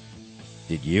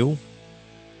 Did you?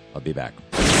 I'll be back.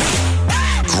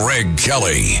 Greg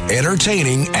Kelly,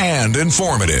 entertaining and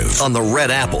informative on the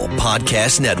Red Apple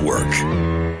Podcast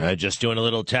Network. Just doing a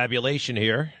little tabulation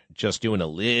here. All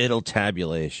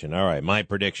right, my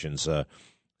predictions.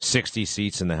 60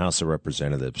 seats in the House of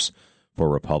Representatives for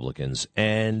Republicans.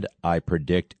 And I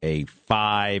predict a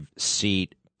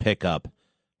 5-seat pickup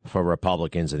for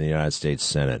Republicans in the United States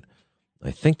Senate.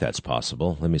 I think that's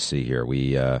possible. Let me see here.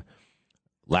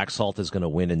 Laxalt is going to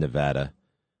win in Nevada.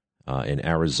 In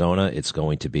Arizona, it's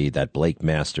going to be that Blake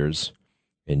Masters.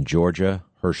 In Georgia,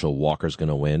 Herschel Walker's going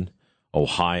to win.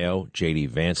 Ohio, J.D.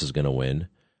 Vance is going to win.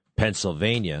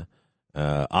 Pennsylvania,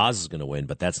 Oz is going to win,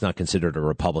 but that's not considered a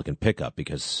Republican pickup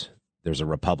because there's a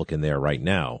Republican there right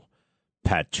now,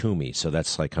 Pat Toomey. So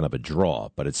that's like kind of a draw,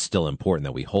 but it's still important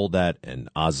that we hold that, and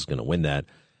Oz is going to win that.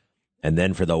 And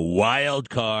then for the wild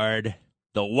card,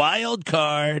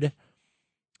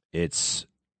 it's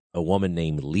a woman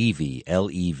named Levy,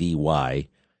 Levy,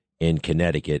 in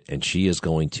Connecticut, and she is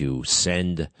going to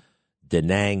send Da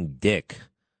Nang Dick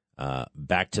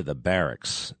back to the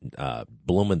barracks.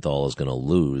 Blumenthal is going to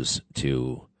lose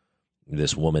to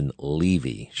this woman,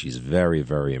 Levy. She's very,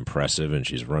 very impressive, and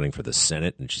she's running for the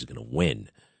Senate, and she's going to win.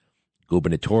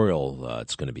 Gubernatorial,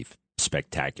 it's going to be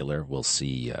spectacular. We'll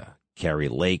see Carrie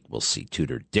Lake. We'll see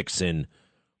Tudor Dixon.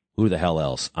 Who the hell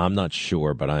else? I'm not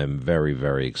sure, but I'm very,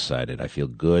 very excited. I feel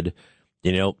good.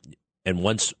 And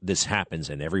once this happens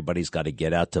and everybody's got to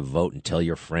get out to vote and tell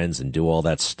your friends and do all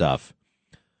that stuff,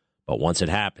 but once it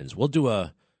happens, we'll do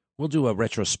a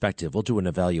retrospective. We'll do an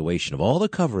evaluation of all the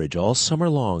coverage all summer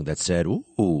long that said,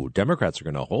 ooh, Democrats are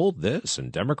going to hold this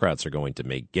and Democrats are going to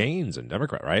make gains and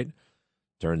right?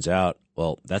 Turns out,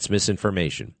 well, that's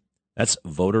misinformation. That's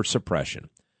voter suppression.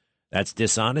 That's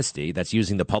dishonesty. That's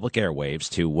using the public airwaves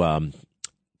to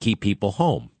keep people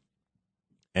home.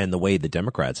 And the way the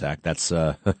Democrats act, that's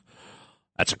a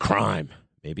crime.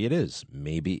 Maybe it is.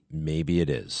 Maybe it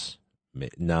is.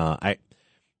 No,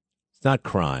 it's not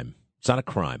crime. It's not a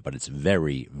crime, but it's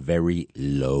very, very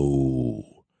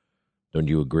low. Don't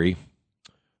you agree?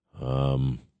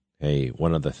 Hey,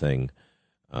 one other thing.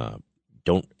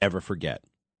 Don't ever forget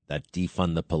that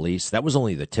defund the police. That was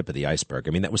only the tip of the iceberg.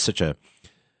 I mean, that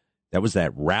was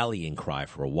that rallying cry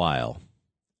for a while.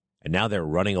 And now they're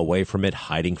running away from it,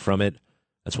 hiding from it.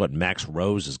 That's what Max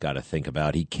Rose has got to think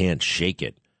about. He can't shake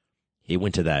it. He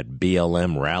went to that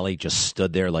BLM rally, just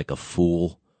stood there like a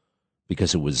fool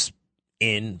because it was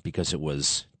because it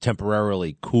was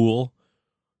temporarily cool,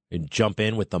 and jump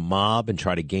in with the mob and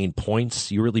try to gain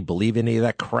points. You really believe any of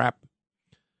that crap?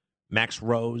 Max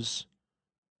Rose,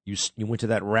 you went to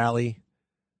that rally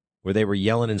where they were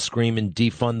yelling and screaming,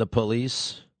 defund the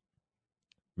police?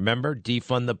 Remember,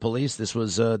 defund the police? This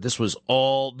was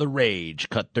all the rage.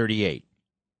 Cut 38.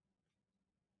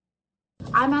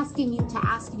 I'm asking you to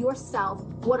ask yourself,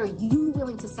 what are you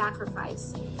willing to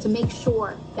sacrifice to make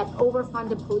sure that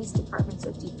overfunded police departments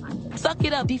are defunded? Suck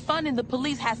it up. Defunding the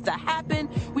police has to happen.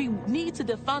 We need to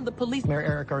defund the police. Mayor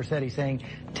Eric Garcetti saying,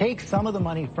 take some of the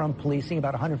money from policing,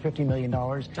 about $150 million.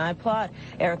 I applaud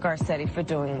Eric Garcetti for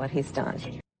doing what he's done.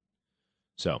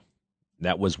 So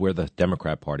that was where the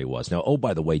Democrat Party was. Now, oh,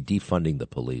 by the way, defunding the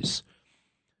police.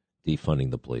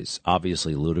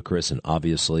 Obviously ludicrous, and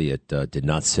obviously it did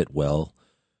not sit well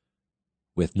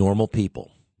with normal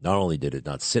people. Not only did it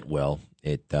not sit well,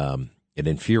 it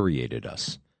infuriated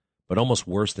us. But almost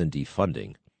worse than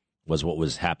defunding was what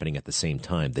was happening at the same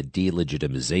time, the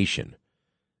delegitimization,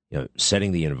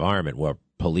 setting the environment where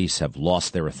police have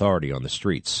lost their authority on the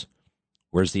streets.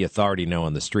 Where's the authority now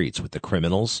on the streets? With the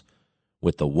criminals,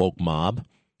 with the woke mob,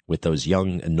 with those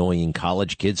young, annoying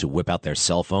college kids who whip out their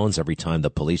cell phones every time the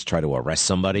police try to arrest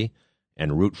somebody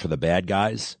and root for the bad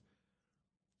guys.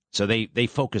 So they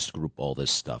focus group all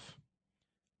this stuff.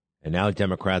 And now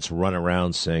Democrats run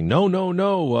around saying,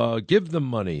 no, give them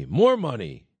money, more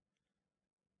money.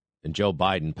 And Joe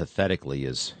Biden pathetically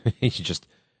is,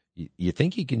 you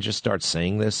think you can just start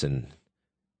saying this and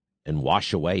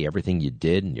wash away everything you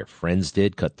did and your friends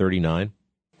did? Cut 39.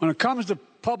 When it comes to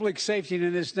public safety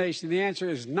in this nation, the answer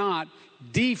is not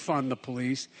defund the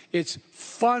police. It's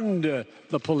fund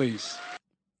the police.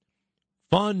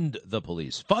 Fund the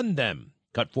police. Fund them.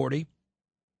 Cut 40.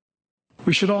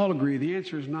 We should all agree the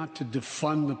answer is not to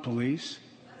defund the police.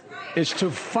 It's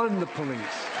to fund the police.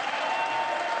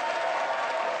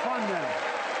 Fund them.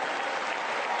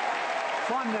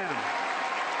 Fund them.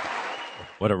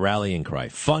 What a rallying cry.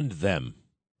 Fund them.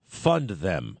 Fund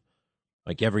them.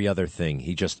 Like every other thing,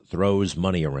 he just throws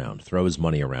money around.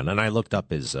 And I looked up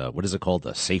his, what is it called?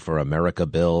 The Safer America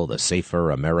bill, the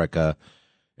Safer America.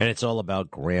 And it's all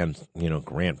about grant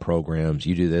programs.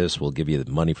 You do this, we'll give you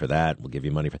the money for that. We'll give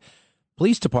you money for.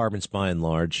 Police departments, by and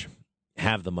large,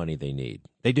 have the money they need.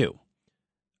 They do.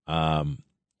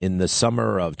 In the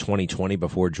summer of 2020,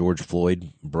 before George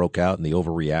Floyd broke out and the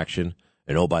overreaction,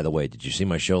 and oh, by the way, did you see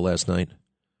my show last night?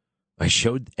 I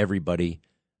showed everybody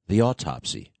the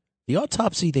autopsy. The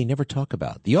autopsy they never talk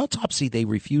about. The autopsy they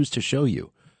refuse to show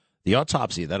you. The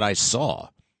autopsy that I saw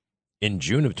in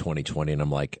June of 2020, and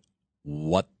I'm like,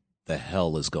 what the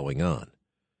hell is going on?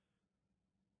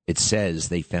 It says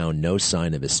they found no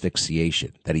sign of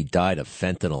asphyxiation, that he died of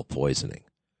fentanyl poisoning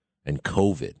and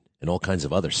COVID and all kinds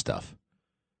of other stuff.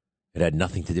 It had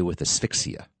nothing to do with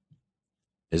asphyxia.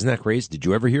 Isn't that crazy? Did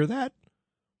you ever hear that?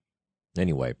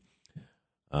 Anyway,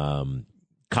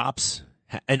 cops,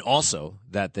 and also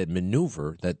that the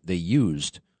maneuver that they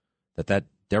used, that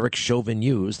Derek Chauvin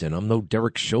used, and I'm no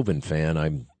Derek Chauvin fan. I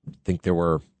think there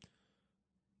were,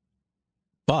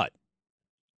 but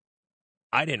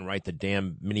I didn't write the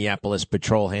damn Minneapolis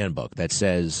Patrol Handbook that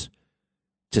says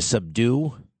to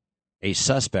subdue a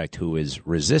suspect who is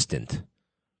resistant,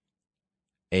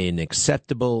 an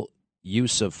acceptable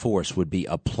use of force would be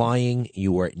applying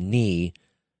your knee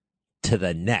to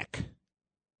the neck.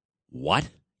 What?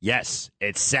 Yes,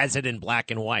 it says it in black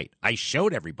and white. I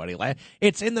showed everybody.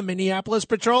 It's in the Minneapolis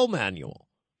Patrol Manual.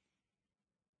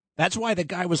 That's why the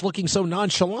guy was looking so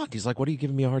nonchalant. He's like, what are you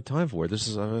giving me a hard time for? This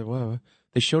is,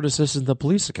 they showed us this in the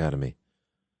police academy.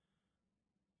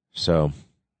 So,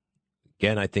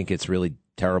 again, I think it's really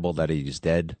terrible that he's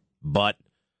dead, but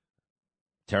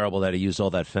terrible that he used all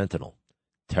that fentanyl.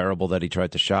 Terrible that he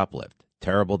tried to shoplift.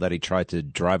 Terrible that he tried to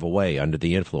drive away under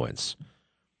the influence.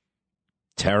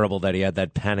 Terrible that he had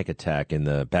that panic attack in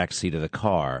the backseat of the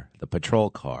car, the patrol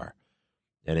car.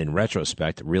 And in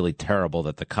retrospect, really terrible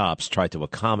that the cops tried to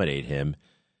accommodate him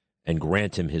and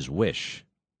grant him his wish,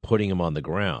 putting him on the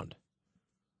ground.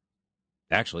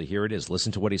 Actually, here it is.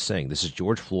 Listen to what he's saying. This is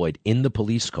George Floyd in the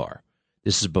police car.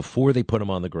 This is before they put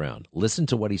him on the ground. Listen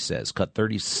to what he says. Cut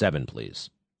 37, please.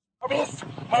 My wrist,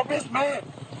 man. My wrist, man,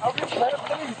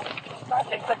 please. I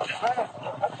can't take this, man.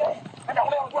 Okay? I'm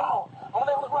only on the ground. I'm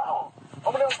only on the ground.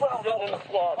 I'm only on the ground. I'm on the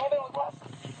squad. I'm only on the ground.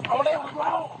 I'm only on the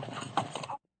ground.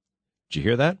 Did you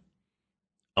hear that?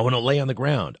 I want to lay on the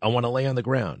ground. I want to lay on the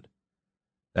ground.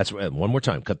 That's one more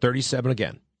time. Cut 37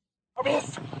 again. My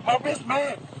wrist, man. My wrist,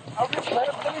 man,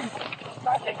 please.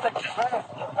 I can't take this, man.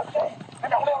 Okay?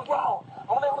 I'm only on the ground.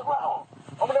 I'm only on the ground.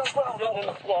 I'm only on the ground. I'm on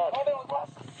the squad. I'm only on the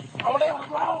ground. I'm only on the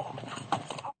ground.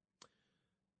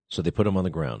 So they put him on the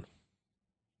ground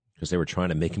because they were trying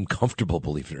to make him comfortable,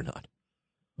 believe it or not.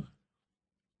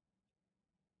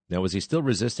 Now, was he still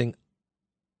resisting?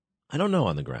 I don't know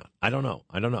on the ground. I don't know.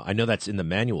 I know that's in the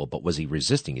manual, but was he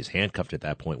resisting? He's handcuffed at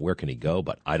that point. Where can he go?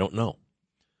 But I don't know.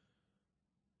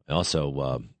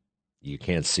 Also, you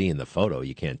can't see in the photo.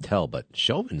 You can't tell, but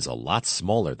Chauvin's a lot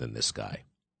smaller than this guy.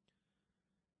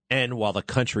 And while the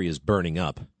country is burning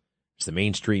up, it's the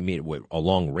mainstream media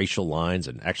along racial lines,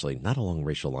 and actually not along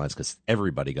racial lines because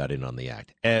everybody got in on the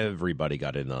act. Everybody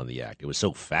got in on the act. It was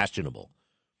so fashionable,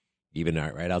 even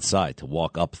right outside, to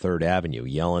walk up 3rd Avenue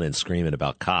yelling and screaming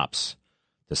about cops,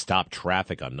 to stop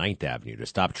traffic on 9th Avenue, to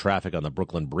stop traffic on the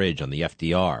Brooklyn Bridge, on the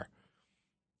FDR,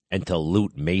 and to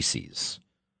loot Macy's.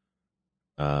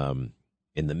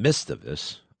 In the midst of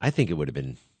this, I think it would have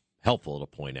been helpful to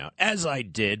point out, as I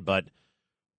did, but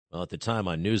well, at the time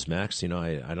on Newsmax,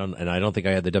 I don't think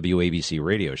I had the WABC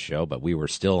radio show, but we were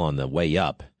still on the way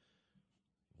up.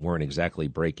 Weren't exactly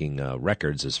breaking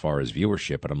records as far as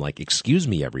viewership, but I'm like, excuse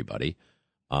me, everybody.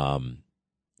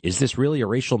 Is this really a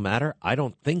racial matter? I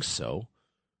don't think so.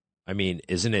 I mean,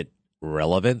 isn't it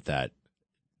relevant that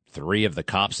 3 of the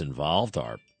cops involved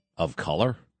are of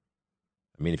color?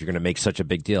 I mean, if you're going to make such a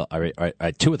big deal,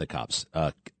 2 of the cops,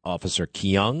 Officer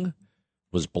Keung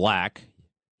was black.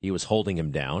 He was holding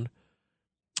him down.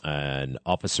 And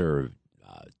Officer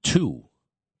 2,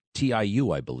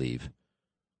 TIU, I believe,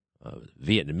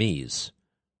 Vietnamese.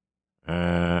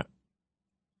 That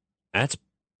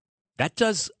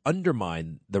does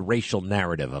undermine the racial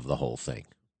narrative of the whole thing.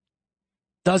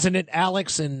 Doesn't it,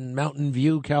 Alex, in Mountain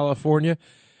View, California?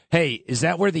 Hey, is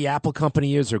that where the Apple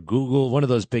company is, or Google? One of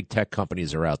those big tech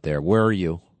companies are out there. Where are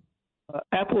you?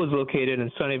 Apple is located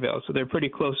in Sunnyvale, so they're pretty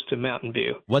close to Mountain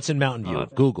View. What's in Mountain View?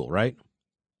 Google, right?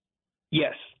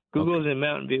 Yes. Google is in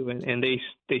Mountain View, and they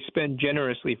spend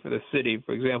generously for the city.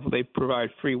 For example, they provide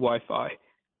free Wi-Fi.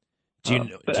 Do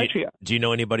you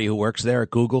know anybody who works there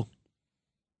at Google?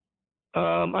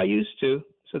 I used to.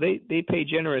 So they pay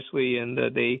generously, and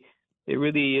they they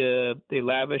really they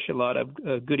lavish a lot of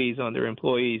goodies on their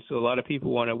employees. So a lot of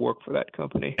people want to work for that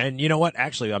company. And you know what?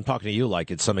 Actually, I'm talking to you like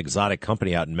it's some exotic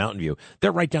company out in Mountain View.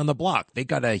 They're right down the block. They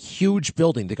got a huge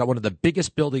building. They got one of the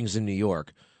biggest buildings in New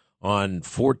York on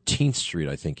 14th Street,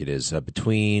 I think it is,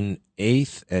 between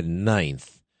 8th and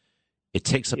 9th. It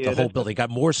takes up the whole building. Got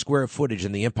more square footage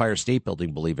than the Empire State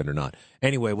Building, believe it or not.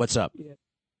 Anyway, what's up?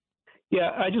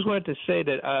 Yeah, I just wanted to say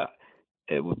that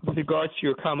with regards to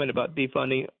your comment about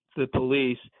defunding the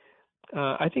police,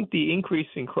 I think the increase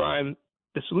in crime,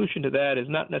 the solution to that is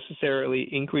not necessarily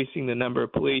increasing the number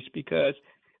of police, because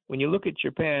when you look at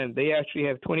Japan, they actually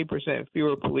have 20%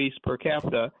 fewer police per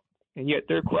capita, and yet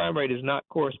their crime rate is not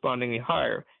correspondingly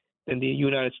higher than the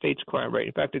United States crime rate.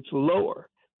 In fact, it's lower.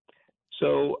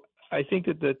 So I think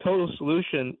that the total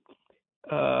solution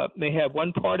may have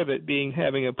one part of it being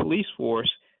having a police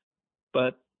force,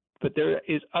 but there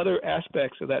is other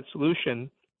aspects of that solution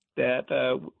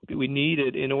that we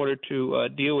needed in order to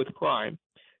deal with crime.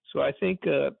 So I think,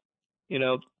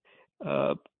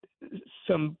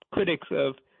 some critics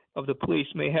of the police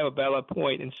may have a valid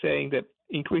point in saying that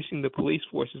increasing the police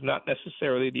force is not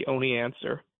necessarily the only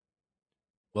answer.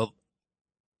 Well,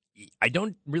 I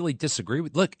don't really disagree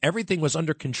with. Look, everything was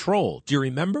under control. Do you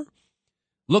remember?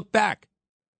 Look back,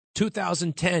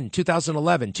 2010,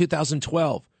 2011,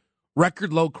 2012,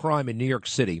 record low crime in New York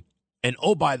City. And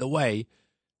oh, by the way,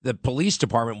 the police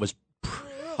department was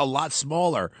a lot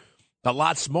smaller.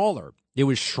 It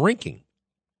was shrinking.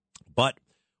 But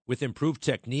with improved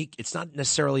technique, it's not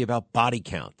necessarily about body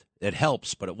count. It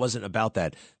helps, but it wasn't about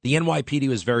that. The NYPD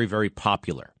was very, very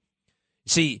popular.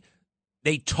 See,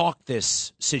 they talked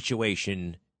this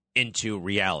situation into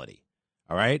reality,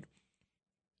 all right?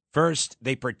 First,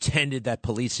 they pretended that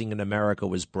policing in America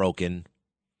was broken,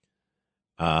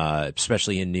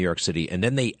 especially in New York City, and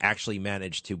then they actually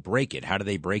managed to break it. How do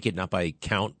they break it? Not by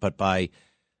count, but by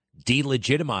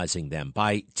delegitimizing them,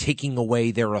 by taking away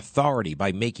their authority,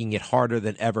 by making it harder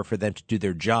than ever for them to do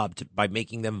their job, by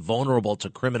making them vulnerable to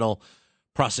criminal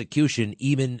prosecution,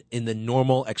 even in the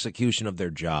normal execution of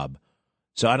their job.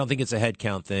 So I don't think it's a head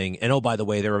count thing. And oh, by the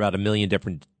way, there are about 1 million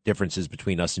different differences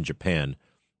between us and Japan.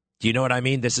 Do you know what I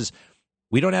mean?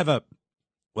 We don't have I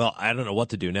don't know what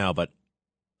to do now, but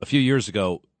a few years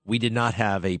ago, we did not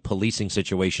have a policing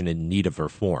situation in need of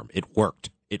reform. It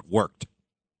worked.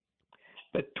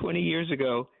 But 20 years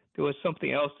ago, there was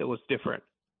something else that was different.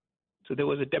 So there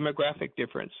was a demographic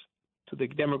difference. So the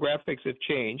demographics have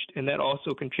changed, and that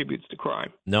also contributes to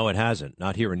crime. No, it hasn't.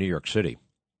 Not here in New York City.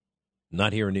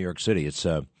 It's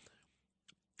it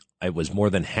was more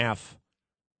than half.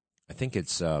 I think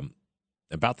it's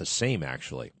about the same,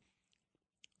 actually.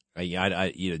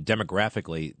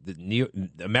 Demographically,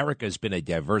 America has been a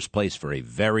diverse place for a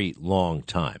very long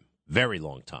time.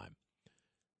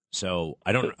 So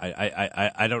I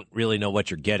don't really know what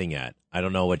you're getting at. I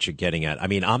don't know what you're getting at. I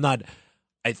mean,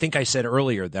 I think I said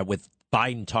earlier that with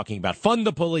Biden talking about fund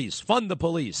the police,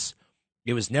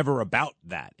 it was never about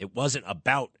that. It wasn't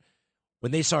about,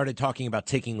 when they started talking about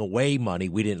taking away money,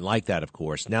 we didn't like that, of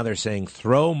course. Now they're saying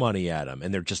throw money at them,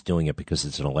 and they're just doing it because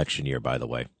it's an election year, by the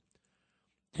way.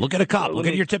 Look at a cop. Look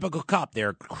at your typical cop. They're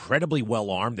incredibly well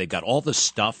armed. They got all the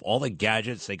stuff, all the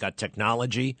gadgets. They got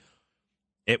technology.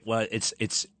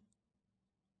 It's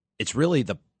really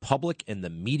the public and the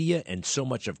media and so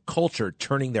much of culture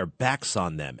turning their backs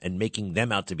on them and making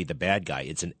them out to be the bad guy.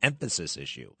 It's an emphasis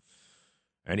issue.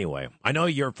 Anyway, I know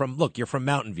you're from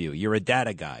Mountain View. You're a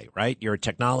data guy, right? You're a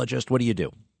technologist. What do you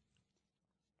do?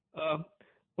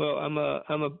 Well, I'm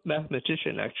a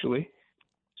mathematician, actually.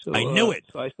 So, I knew it.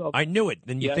 So I knew it.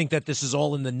 Then you think that this is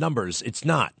all in the numbers. It's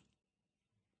not.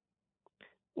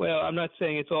 Well, I'm not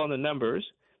saying it's all in the numbers,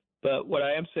 but what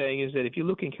I am saying is that if you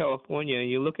look in California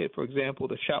and you look at, for example,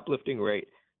 the shoplifting rate,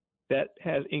 that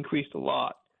has increased a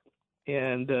lot,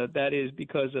 and that is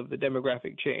because of the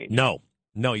demographic change. No,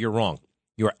 you're wrong.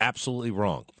 You're absolutely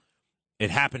wrong. It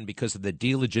happened because of the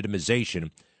delegitimization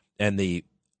and the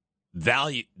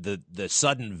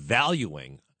sudden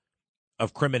valuing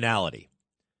of criminality.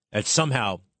 That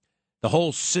somehow the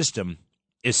whole system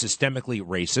is systemically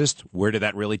racist. Where did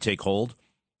that really take hold?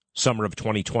 Summer of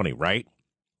 2020, right?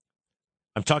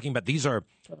 I'm talking about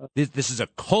this is a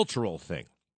cultural thing,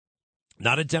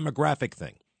 not a demographic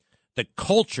thing. The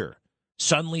culture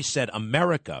suddenly said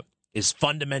America is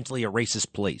fundamentally a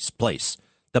racist place.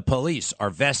 The police are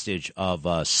vestige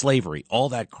of slavery, all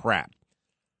that crap.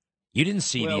 You didn't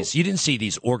see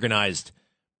these organized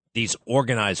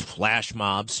flash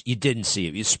mobs. You didn't see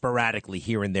it. Sporadically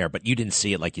here and there, but you didn't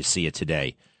see it like you see it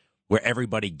today, where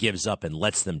everybody gives up and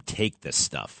lets them take this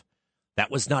stuff. That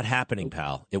was not happening,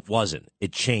 pal. It wasn't.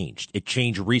 It changed. It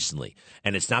changed recently.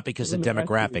 And it's not because of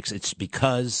demographics. It's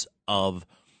because of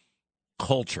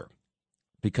culture.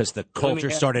 Because the culture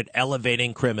started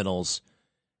elevating criminals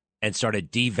and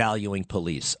started devaluing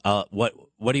police. What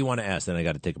do you want to ask? Then I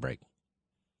got to take a break.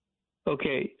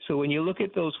 Okay, so when you look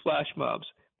at those flash mobs,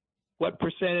 what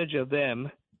percentage of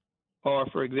them are,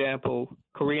 for example,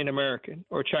 Korean American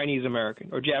or Chinese American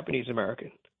or Japanese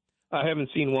American? I haven't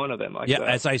seen one of them like that.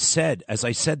 As I said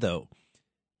though,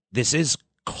 this is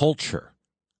culture.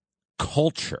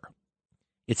 Culture.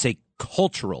 It's a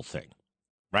cultural thing,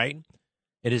 right?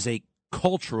 It is a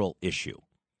cultural issue.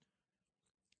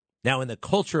 Now, in the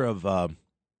culture of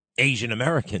Asian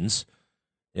Americans,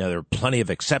 there are plenty of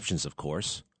exceptions, of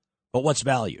course. But what's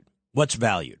valued? What's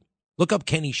valued? Look up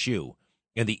Kenny Xu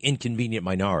and the Inconvenient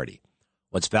Minority.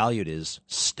 What's valued is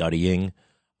studying,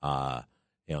 the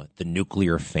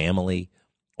nuclear family,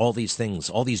 all these things,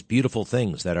 all these beautiful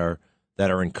things that are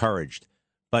encouraged.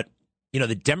 But,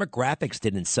 the demographics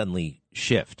didn't suddenly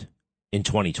shift in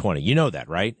 2020. You know that,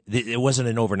 right? It wasn't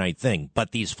an overnight thing.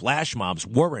 But these flash mobs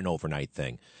were an overnight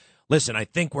thing. Listen, I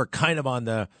think we're kind of on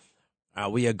the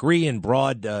we agree in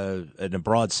a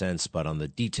broad sense, but on the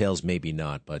details, maybe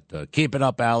not. But keep it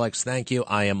up, Alex. Thank you.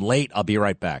 I am late. I'll be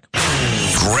right back.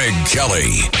 Greg Kelly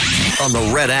on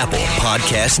the Red Apple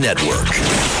Podcast Network.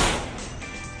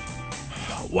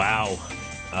 Wow.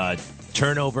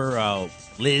 Turnover.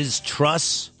 Liz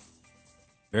Truss.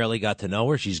 Barely got to know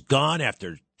her. She's gone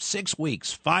after 6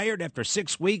 weeks. Fired after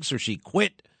 6 weeks, or she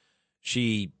quit.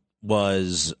 She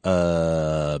was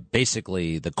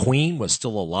basically the queen was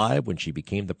still alive when she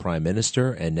became the prime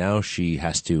minister, and now she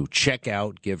has to check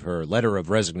out, give her letter of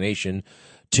resignation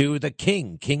to the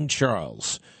king, King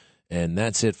Charles. And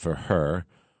that's it for her.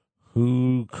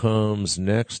 Who comes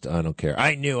next? I don't care.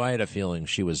 I had a feeling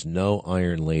she was no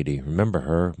Iron Lady. Remember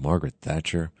her, Margaret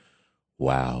Thatcher?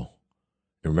 Wow.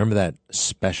 Remember that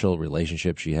special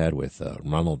relationship she had with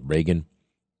Ronald Reagan?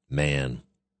 Man,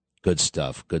 good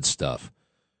stuff, good stuff.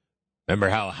 Remember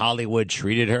how Hollywood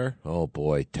treated her? Oh,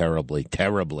 boy, terribly,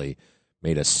 terribly.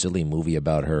 Made a silly movie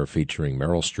about her featuring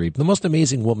Meryl Streep, the most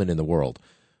amazing woman in the world,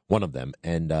 one of them.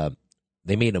 And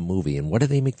they made a movie. And what did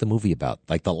they make the movie about?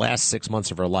 Like the last 6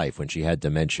 months of her life when she had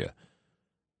dementia.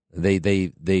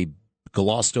 They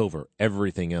glossed over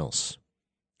everything else.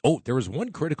 Oh, there was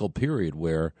one critical period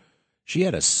where she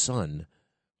had a son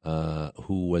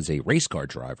who was a race car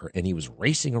driver, and he was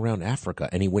racing around Africa,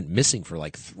 and he went missing for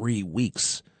like 3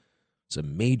 weeks. It's a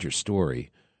major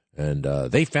story, and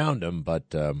they found him.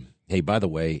 But hey, by the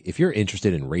way, if you're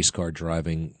interested in race car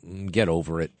driving, get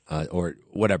over it or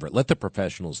whatever. Let the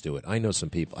professionals do it. I know some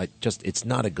people. It's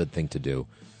not a good thing to do.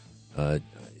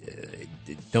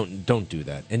 Don't do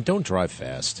that, and don't drive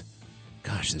fast.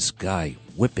 Gosh, this guy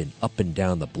whipping up and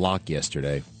down the block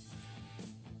yesterday.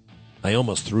 I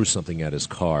almost threw something at his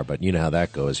car, but you know how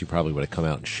that goes. He probably would have come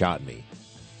out and shot me.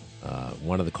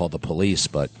 Wanted to call the police,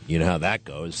 but you know how that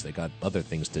goes. They got other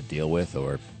things to deal with.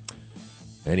 Or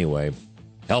anyway,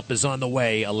 help is on the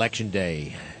way. Election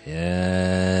day.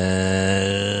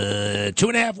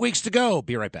 2.5 weeks to go.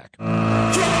 Be right back.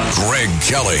 Greg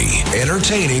Kelly,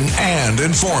 entertaining and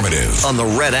informative on the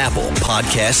Red Apple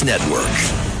Podcast Network.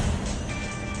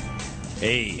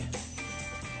 Hey,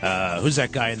 who's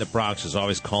that guy in the Bronx who's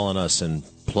always calling us and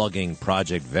plugging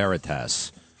Project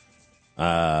Veritas?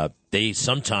 They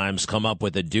sometimes come up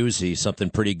with a doozy, something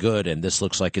pretty good, and this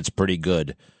looks like it's pretty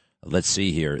good. Let's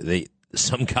see here.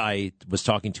 Some guy was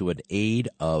talking to an aide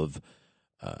of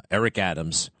Eric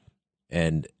Adams,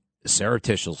 and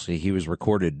surreptitiously he was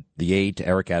recorded, the aide to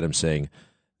Eric Adams, saying,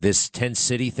 this tent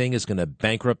city thing is going to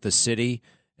bankrupt the city,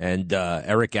 and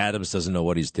Eric Adams doesn't know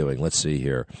what he's doing. Let's see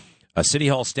here. A City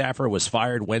Hall staffer was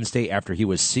fired Wednesday after he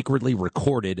was secretly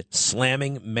recorded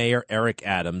slamming Mayor Eric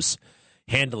Adams'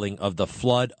 handling of the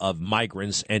flood of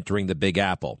migrants entering the Big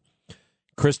Apple.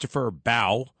 Christopher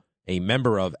Bow, a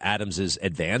member of Adams's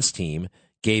advance team,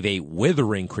 gave a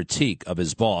withering critique of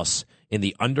his boss in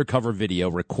the undercover video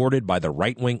recorded by the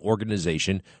right-wing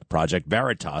organization Project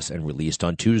Veritas and released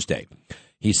on Tuesday.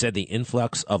 He said the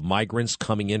influx of migrants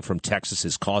coming in from Texas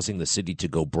is causing the city to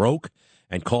go broke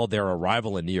and called their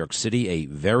arrival in New York City a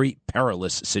very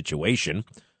perilous situation.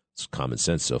 It's common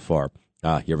sense so far.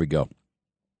 Here we go.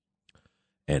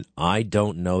 And I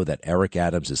don't know that Eric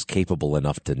Adams is capable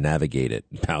enough to navigate it,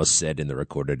 Powell said in the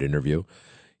recorded interview.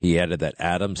 He added that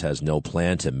Adams has no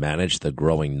plan to manage the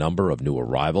growing number of new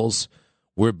arrivals.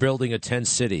 We're building a tent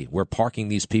city. We're parking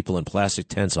these people in plastic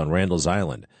tents on Randall's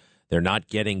Island. They're not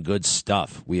getting good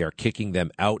stuff. We are kicking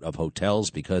them out of hotels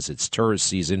because it's tourist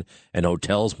season and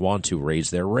hotels want to raise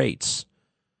their rates.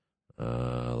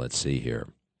 Let's see here.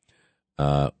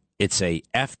 It's a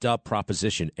effed up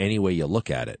proposition any way you look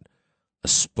at it. A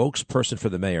spokesperson for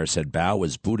the mayor said Bao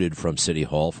was booted from City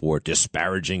Hall for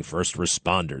disparaging first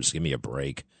responders. Give me a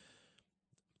break.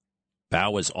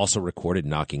 Bao was also recorded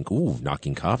knocking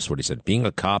cops. What he said, being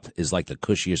a cop is like the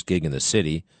cushiest gig in the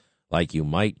city. Like you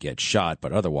might get shot,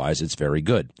 but otherwise it's very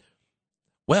good.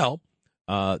 Well,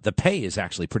 the pay is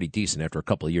actually pretty decent. After a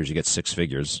couple of years, you get six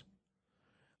figures.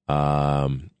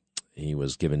 He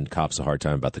was giving cops a hard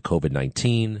time about the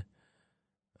COVID-19.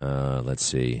 Let's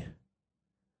see.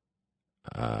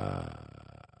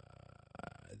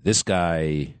 This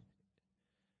guy,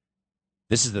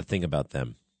 this is the thing about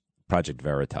them, Project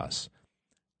Veritas.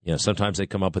 You know, sometimes they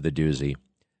come up with a doozy.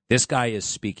 This guy is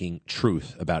speaking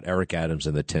truth about Eric Adams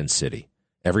in the tent city.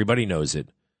 Everybody knows it.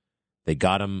 They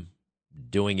got him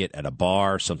doing it at a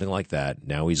bar, something like that.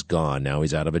 Now he's gone. Now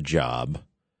he's out of a job.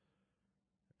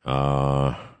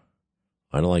 I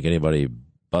don't like anybody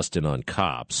busting on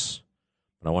cops,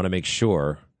 but I want to make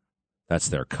sure that's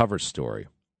their cover story.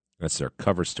 That's their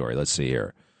cover story. Let's see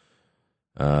here.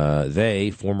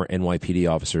 They, former NYPD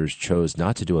officers, chose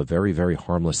not to do a very, very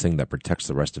harmless thing that protects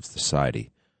the rest of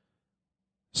society.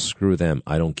 Screw them.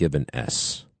 I don't give an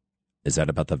S. Is that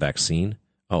about the vaccine?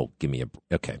 Oh, give me a...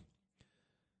 Okay.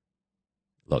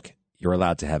 Look, you're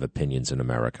allowed to have opinions in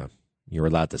America. You're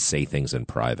allowed to say things in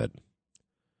private.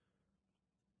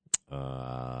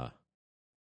 Bao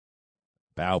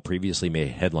previously made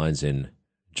headlines in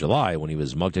July when he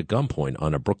was mugged at gunpoint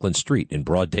on a Brooklyn street in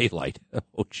broad daylight.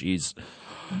 Oh, jeez.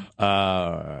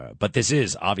 But this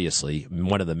is obviously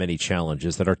one of the many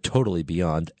challenges that are totally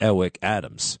beyond Eric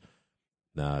Adams.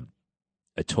 A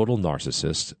total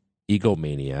narcissist,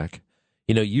 egomaniac.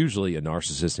 You know, usually a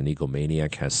narcissist and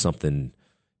egomaniac has something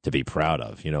to be proud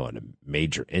of, you know, a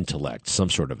major intellect, some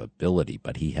sort of ability,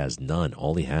 but he has none.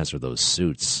 All he has are those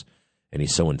suits, and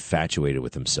he's so infatuated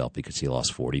with himself because he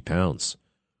lost 40 pounds.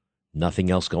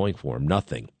 Nothing else going for him,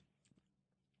 nothing.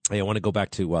 Hey, I want to go back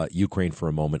to Ukraine for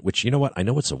a moment, which, you know what, I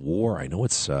know it's a war, I know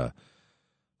it's, but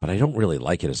I don't really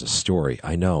like it as a story.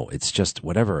 I know, it's just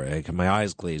whatever, my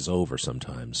eyes glaze over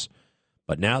sometimes.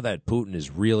 But now that Putin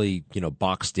is really, you know,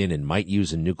 boxed in and might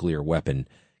use a nuclear weapon,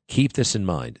 keep this in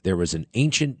mind. There was an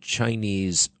ancient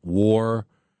Chinese war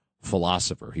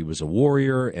philosopher. He was a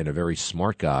warrior and a very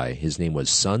smart guy. His name was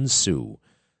Sun Tzu.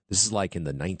 This is like in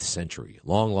the 9th century,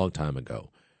 long, long time ago.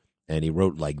 And he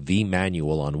wrote like the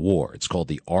manual on war. It's called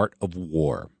The Art of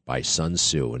War by Sun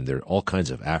Tzu. And there are all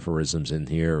kinds of aphorisms in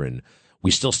here. And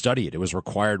we still study it. It was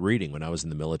required reading when I was in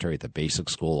the military at the basic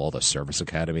school, all the service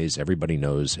academies. Everybody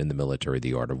knows in the military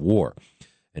the art of war.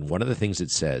 And one of the things it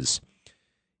says,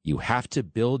 you have to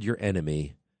build your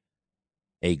enemy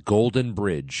a golden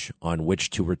bridge on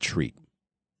which to retreat.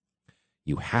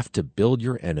 You have to build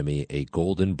your enemy a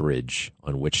golden bridge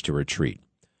on which to retreat.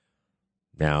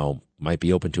 Now, might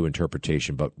be open to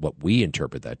interpretation, but what we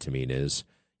interpret that to mean is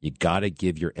you got to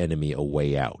give your enemy a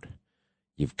way out.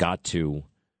 You've got to,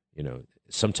 you know,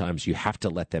 sometimes you have to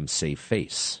let them save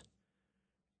face.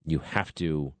 You have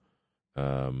to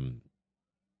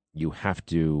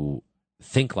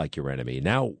think like your enemy.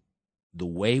 Now, the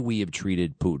way we have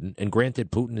treated Putin, and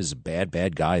granted, Putin is a bad,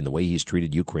 bad guy, and the way he's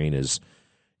treated Ukraine is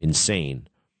insane.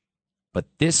 But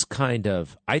this kind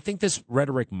of, I think this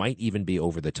rhetoric might even be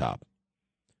over the top.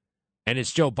 And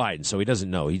it's Joe Biden, so he doesn't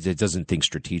know. He doesn't think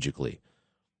strategically.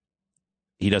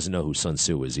 He doesn't know who Sun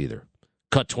Tzu is either.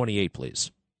 Cut 28,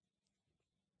 please.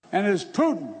 And it is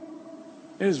Putin,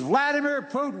 it is Vladimir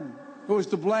Putin who is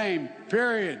to blame,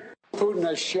 period. Putin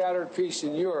has shattered peace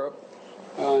in Europe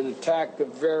and attacked the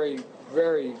very,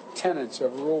 very tenets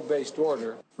of rule-based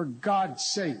order. For God's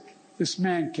sake, this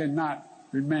man cannot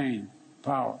remain in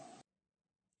power.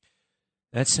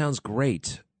 That sounds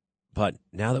great, but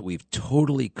now that we've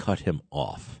totally cut him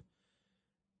off,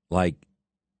 like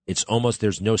it's almost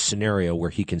there's no scenario where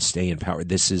he can stay in power.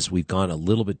 We've gone a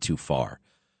little bit too far.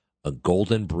 A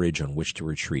golden bridge on which to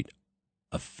retreat,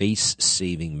 a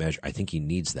face-saving measure. I think he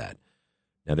needs that.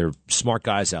 Now, there are smart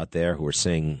guys out there who are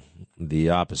saying the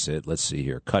opposite. Let's see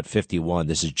here. Cut 51.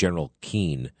 This is General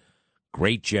Keane.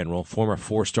 Great general, former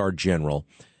 4-star general.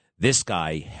 This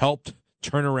guy helped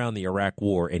turn around the Iraq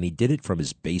war, and he did it from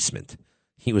his basement.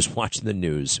 He was watching the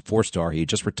news. 4-star, he had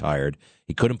just retired.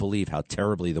 He couldn't believe how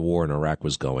terribly the war in Iraq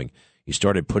was going. He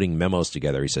started putting memos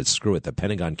together. He said, screw it, the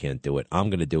Pentagon can't do it. I'm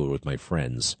going to do it with my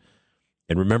friends.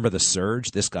 And remember the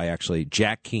surge? This guy actually,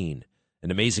 Jack Keane,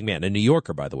 an amazing man. A New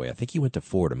Yorker, by the way. I think he went to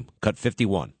Fordham. Cut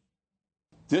 51.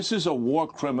 This is a war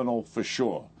criminal for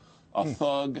sure, a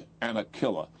thug and a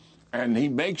killer. And he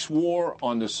makes war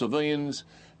on the civilians.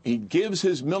 He gives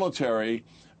his military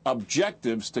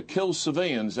objectives to kill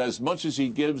civilians as much as he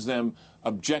gives them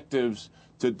objectives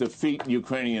to defeat the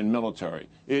Ukrainian military.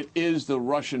 It is the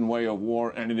Russian way of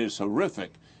war, and it is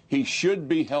horrific. He should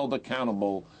be held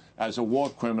accountable as a war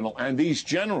criminal. And these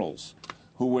generals,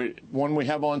 one we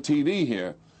have on TV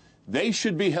here, they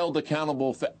should be held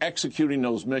accountable for executing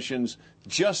those missions,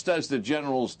 just as the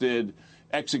generals did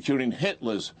executing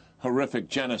Hitler's horrific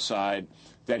genocide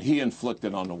that he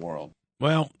inflicted on the world.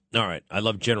 Well, all right. I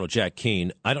love General Jack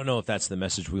Keane. I don't know if that's the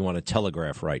message we want to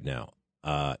telegraph right now.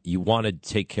 You want to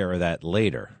take care of that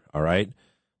later, all right?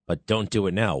 But don't do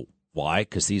it now. Why?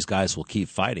 Because these guys will keep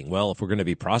fighting. Well, if we're going to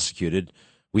be prosecuted,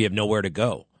 we have nowhere to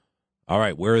go. All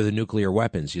right, where are the nuclear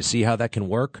weapons? You see how that can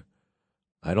work?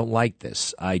 I don't like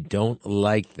this. I don't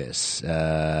like this.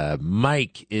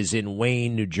 Mike is in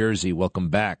Wayne, New Jersey. Welcome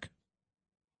back.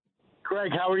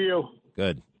 Greg, how are you?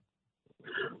 Good.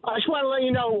 I just want to let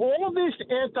you know, all of this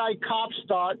anti-cop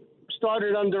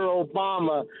started under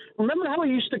Obama. Remember how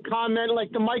he used to comment,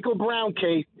 like the Michael Brown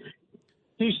case?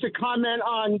 He used to comment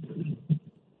on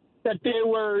that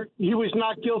he was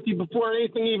not guilty before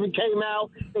anything even came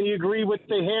out, and you agree with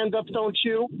the hand up, don't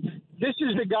you? This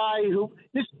is the guy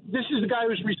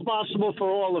who's responsible for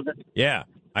all of it. Yeah.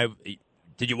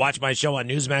 Did you watch my show on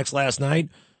Newsmax last night?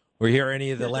 Or hear any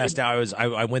of the last hours?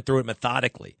 I went through it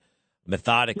methodically.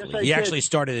 Yes, he actually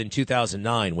started in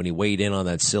 2009 when he weighed in on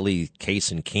that silly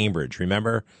case in Cambridge.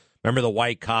 Remember the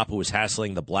white cop who was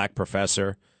hassling the black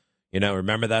professor?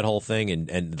 Remember that whole thing?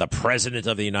 And the president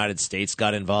of the United States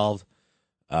got involved.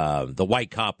 The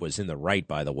white cop was in the right,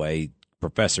 by the way,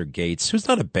 Professor Gates, who's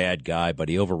not a bad guy, but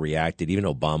he overreacted. Even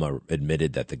Obama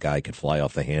admitted that the guy could fly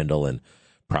off the handle and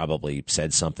probably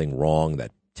said something wrong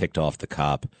that ticked off the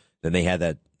cop. Then they had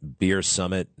that beer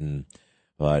summit,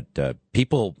 but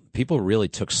people really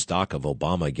took stock of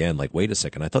Obama again. Like, wait a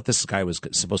second, I thought this guy was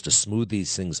supposed to smooth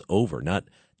these things over, not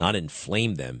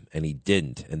inflame them, and he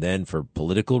didn't. And then for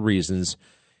political reasons,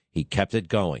 he kept it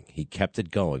going.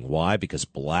 Why? Because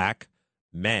black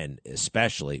men,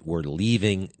 especially, were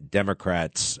leaving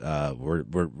Democrats. Were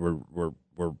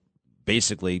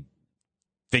basically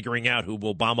figuring out who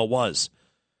Obama was.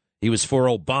 He was for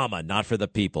Obama, not for the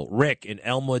people. Rick in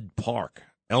Elmwood Park.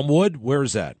 Elmwood? Where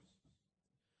is that?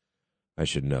 I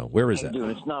should know. Where is that?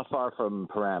 It's not far from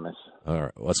Paramus. All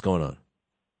right. What's going on?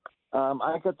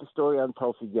 I got the story on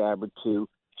Tulsi Gabbard, too.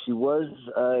 She was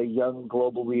a young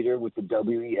global leader with the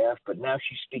WEF, but now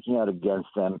she's speaking out against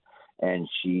them, and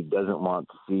she doesn't want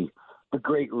to see the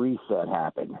Great Reset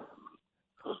happen.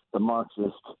 The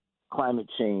Marxist climate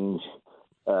change,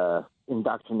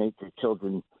 indoctrinate your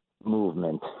children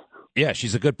movement. Yeah,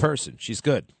 she's a good person. She's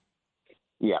good.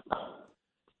 Yeah.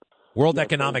 World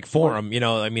Economic Forum,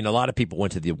 a lot of people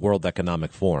went to the World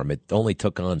Economic Forum. It only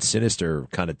took on sinister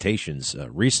connotations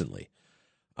recently.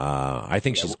 I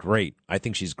think she's great.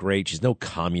 She's no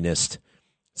communist.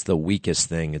 It's the weakest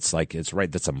thing. It's like, it's right.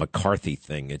 That's a McCarthy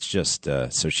thing. It's just,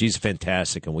 so she's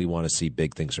fantastic, and we want to see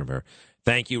big things from her.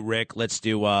 Thank you, Rick. Let's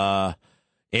do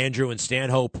Andrew and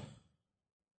Stanhope.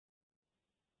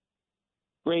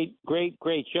 Great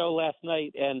show last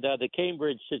night. And the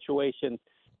Cambridge situation,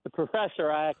 the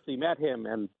professor, I actually met him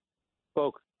and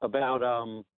spoke about,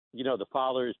 the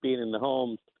fathers being in the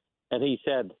homes. And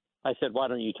I said, why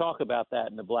don't you talk about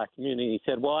that in the black community? He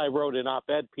said, well, I wrote an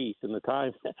op-ed piece in the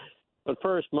Times. But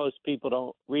first, most people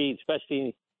don't read,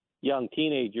 especially young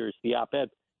teenagers, the op-ed.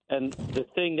 And the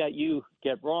thing that you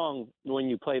get wrong when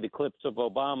you play the clips of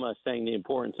Obama saying the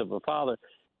importance of a father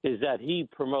is that he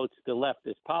promotes the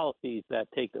leftist policies that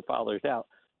take the fathers out.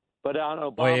 But on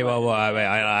Obama,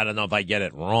 I don't know if I get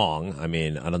it wrong. I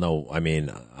don't know. I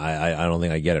don't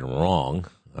think I get it wrong.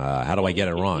 How do I get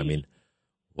it wrong?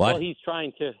 What? Well,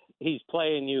 he's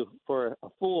playing you for a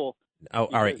fool. Oh,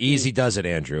 all right. Easy does it,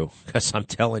 Andrew. Because I'm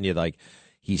telling you,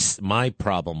 my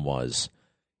problem was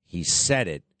he said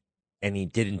it and he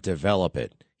didn't develop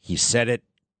it. He said it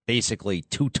basically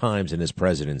 2 times in his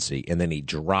presidency, and then he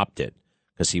dropped it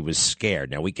because he was scared.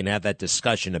 Now, we can have that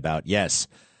discussion about,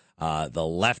 the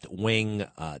left-wing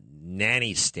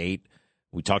nanny state.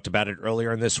 We talked about it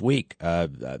earlier in this week.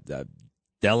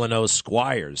 Delano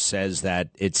Squires says that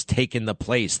it's taken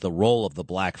the role of the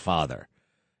black father,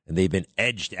 and they've been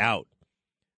edged out.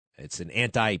 It's an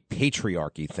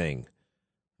anti-patriarchy thing.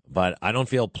 But I don't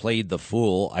feel played the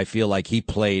fool. I feel like he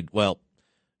played, well,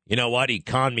 you know what? He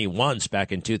conned me once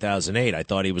back in 2008. I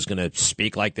thought he was going to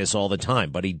speak like this all the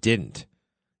time, but he didn't.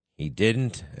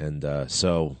 And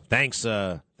so thanks,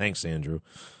 Andrew.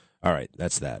 All right,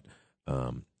 that's that.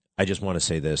 I just want to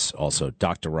say this also.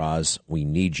 Dr. Oz, we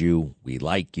need you. We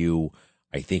like you.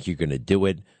 I think you're going to do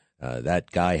it.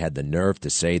 That guy had the nerve to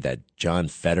say that John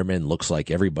Fetterman looks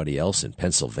like everybody else in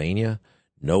Pennsylvania.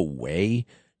 No way.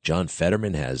 John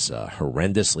Fetterman has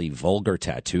horrendously vulgar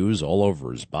tattoos all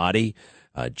over his body.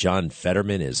 John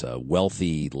Fetterman is a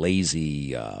wealthy,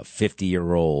 lazy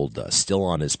 50-year-old, still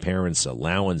on his parents'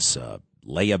 allowance,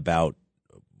 layabout,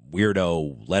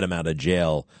 weirdo, let him out of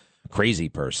jail, crazy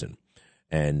person,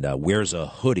 and wears a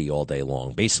hoodie all day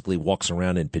long, basically walks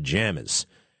around in pajamas.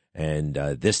 And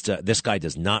this guy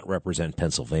does not represent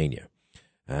Pennsylvania.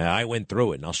 I went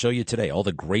through it, and I'll show you today all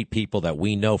the great people that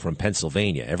we know from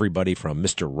Pennsylvania, everybody from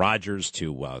Mr. Rogers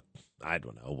to, Will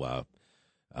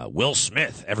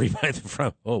Smith, everybody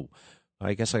from,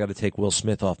 I guess I got to take Will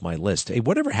Smith off my list. Hey,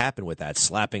 whatever happened with that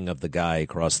slapping of the guy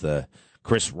across the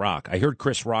Chris Rock? I heard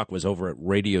Chris Rock was over at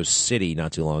Radio City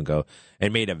not too long ago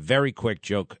and made a very quick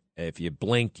joke. If you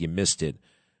blinked, you missed it,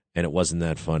 and it wasn't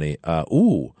that funny. I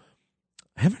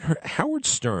haven't heard Howard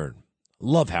Stern.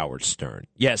 Love Howard Stern.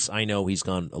 Yes, I know he's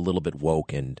gone a little bit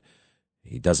woke and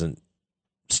he doesn't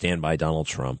stand by Donald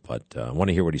Trump, but I want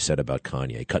to hear what he said about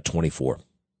Kanye. Cut 24.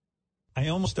 I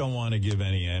almost don't want to give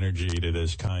any energy to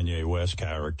this Kanye West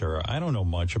character. I don't know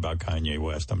much about Kanye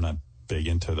West. I'm not big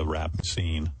into the rap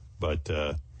scene, but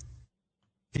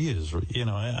he is,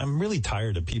 I'm really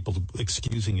tired of people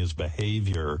excusing his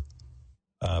behavior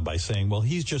by saying, well,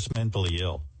 he's just mentally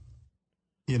ill.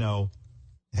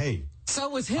 Hey. So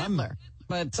was Hitler,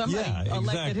 but somebody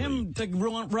elected him to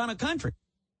run a country.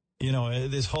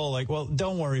 This whole well,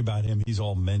 don't worry about him. He's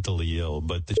all mentally ill.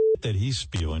 But the shit that he's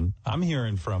spewing, I'm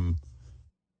hearing from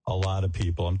a lot of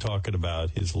people. I'm talking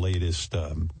about his latest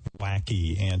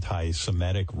wacky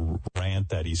anti-Semitic rant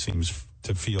that he seems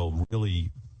to feel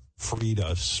really free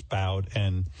to spout.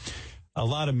 And a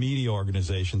lot of media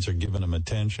organizations are giving him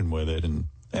attention with it. And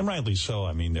rightly so.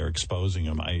 I mean, they're exposing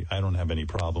him. I don't have any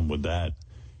problem with that.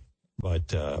 But,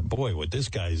 boy, what this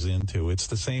guy's into, it's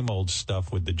the same old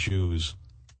stuff with the Jews.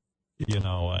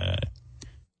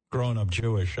 Growing up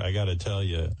Jewish, I got to tell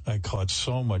you, I caught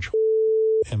so much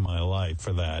in my life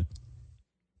for that.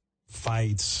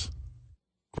 Fights,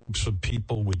 groups of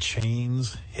people with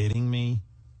chains hitting me,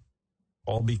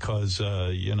 all because,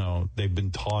 they've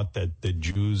been taught that the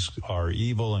Jews are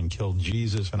evil and killed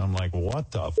Jesus. And I'm like,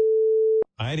 what the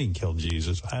I didn't kill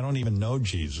Jesus. I don't even know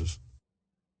Jesus.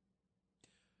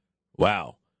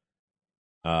 Wow.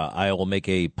 I will make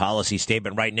a policy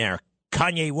statement right now.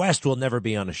 Kanye West will never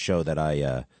be on a show that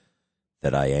I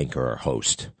anchor or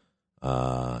host.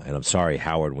 And I'm sorry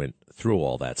Howard went through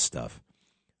all that stuff.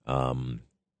 I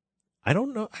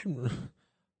don't know.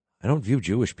 I don't view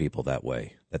Jewish people that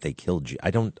way, that they killed.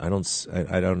 I don't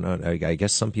know. I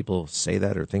guess some people say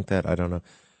that or think that. I don't know.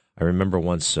 I remember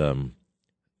once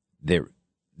there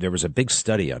was a big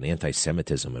study on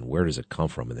anti-Semitism and where does it come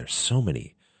from, and there's so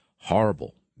many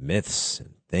horrible myths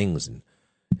and things, and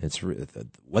it's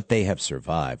what they have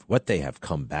survived, what they have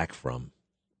come back from.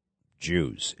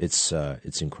 Jews, it's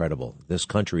incredible. This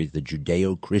country, the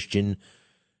Judeo-Christian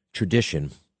tradition,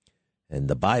 and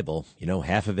the Bible.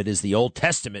 Half of it is the Old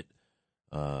Testament,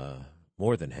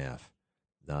 more than half.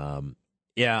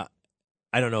 Yeah,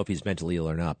 I don't know if he's mentally ill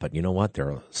or not, but you know what?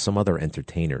 There are some other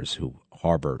entertainers who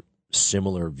harbor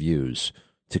similar views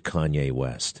to Kanye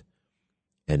West.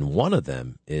 And one of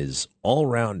them is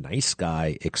all-around nice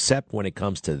guy, except when it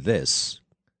comes to this,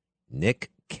 Nick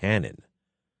Cannon.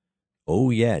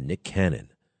 Oh, yeah, Nick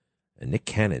Cannon. And Nick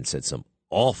Cannon said some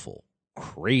awful,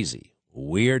 crazy,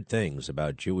 weird things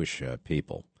about Jewish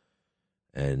people.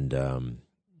 And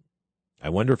I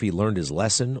wonder if he learned his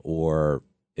lesson, or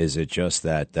is it just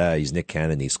that he's Nick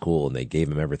Cannon, he's cool, and they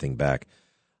gave him everything back?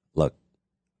 Look,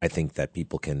 I think that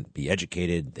people can be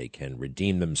educated, they can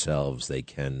redeem themselves,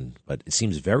 but it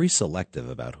seems very selective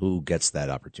about who gets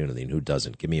that opportunity and who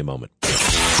doesn't. Give me a moment.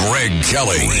 Greg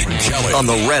Kelly on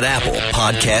the Red Apple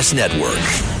Podcast Network.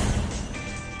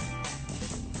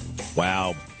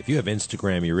 Wow. If you have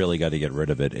Instagram, you really got to get rid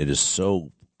of it. It is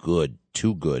so good,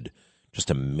 too good.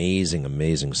 Just amazing,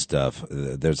 amazing stuff.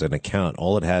 There's an account.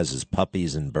 All it has is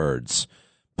puppies and birds.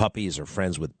 Puppies are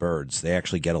friends with birds. They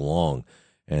actually get along.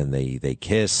 And they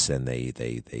kiss and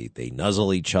they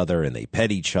nuzzle each other and they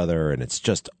pet each other, and it's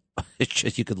just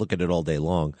you could look at it all day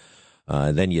long.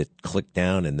 And then you click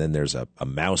down, and then there's a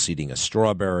mouse eating a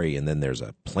strawberry, and then there's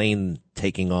a plane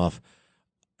taking off.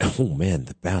 Oh man,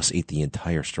 the mouse ate the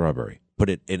entire strawberry. Put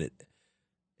it in it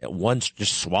at once,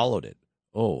 just swallowed it.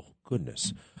 Oh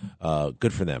goodness,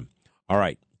 good for them. All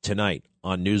right, tonight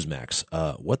on Newsmax,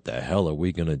 what the hell are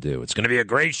we gonna do? It's gonna be a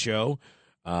great show.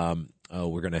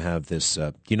 We're going to have this,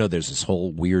 there's this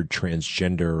whole weird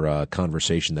transgender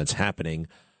conversation that's happening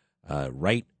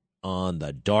right on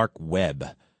the dark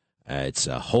web. It's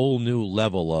a whole new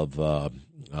level of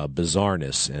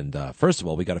bizarreness. And first of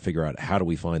all, we got to figure out, how do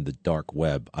we find the dark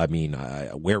web? I mean,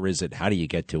 where is it? How do you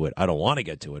get to it? I don't want to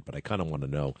get to it, but I kind of want to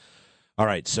know. All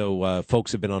right, so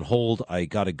folks have been on hold. I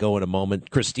got to go in a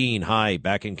moment. Christine, hi,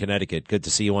 back in Connecticut. Good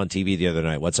to see you on TV the other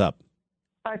night. What's up?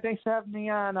 Hi, thanks for having me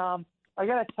on. I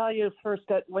got to tell you first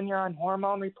that when you're on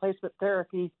hormone replacement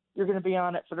therapy, you're going to be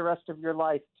on it for the rest of your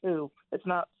life, too. It's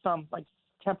not some,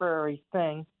 temporary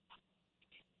thing.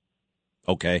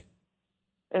 Okay.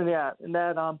 And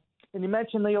and you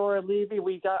mentioned Leora Levy.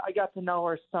 I got to know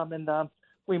her some, and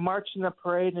we marched in the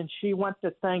parade, and she went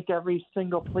to thank every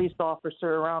single police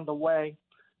officer around the way.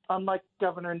 Unlike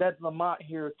Governor Ned Lamont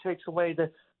here, who takes away the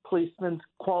policeman's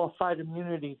qualified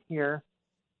immunity here.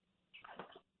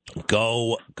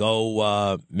 Go,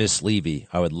 Miss Levy.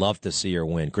 I would love to see her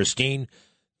win. Christine,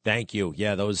 thank you.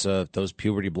 Yeah, those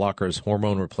puberty blockers,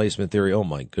 hormone replacement theory. Oh,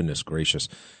 my goodness gracious.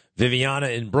 Viviana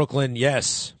in Brooklyn,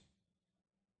 yes.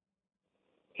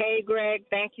 Hey, Greg,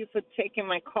 thank you for taking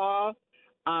my call.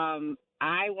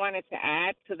 I wanted to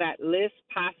add to that list,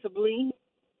 possibly,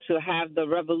 to have the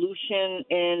revolution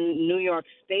in New York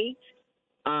State.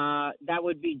 That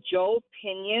would be Joe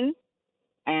Pinion,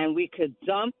 and we could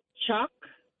dump Chuck,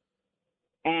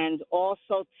 and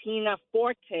also Tina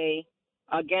Forte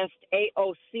against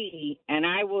AOC. And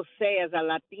I will say, as a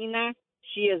Latina,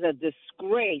 she is a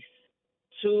disgrace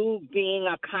to being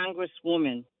a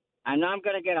congresswoman. I know I'm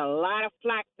going to get a lot of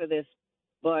flack for this,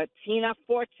 but Tina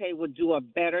Forte would do a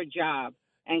better job.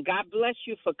 And God bless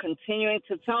you for continuing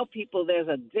to tell people there's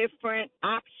a different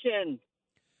option.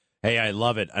 Hey, I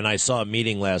love it. And I saw a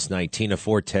meeting last night, Tina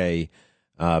Forte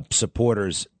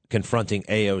supporters confronting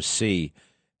AOC.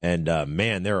 And,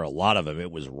 man, there are a lot of them.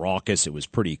 It was raucous. It was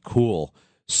pretty cool.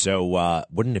 So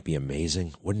wouldn't it be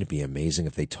amazing? Wouldn't it be amazing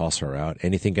if they toss her out?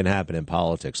 Anything can happen in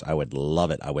politics. I would love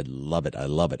it. I would love it. I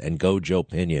love it. And go Joe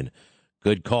Pinion.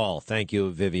 Good call. Thank you,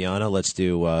 Viviana. Let's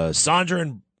do Sandra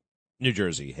in New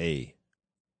Jersey. Hey.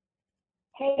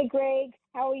 Hey, Greg.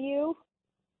 How are you?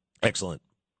 Excellent.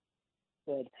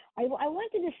 Good. I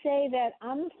wanted to say that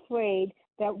I'm afraid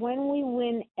that when we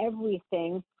win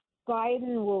everything,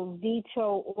 Biden will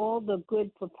veto all the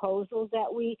good proposals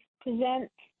that we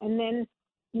present, and then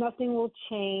nothing will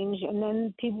change, and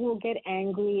then people will get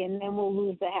angry, and then we'll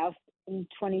lose the House in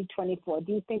 2024.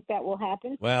 Do you think that will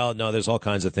happen? Well, no, there's all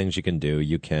kinds of things you can do.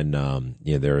 You can,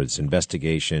 there is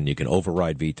investigation. You can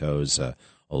override vetoes,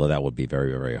 although that would be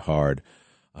very, very hard.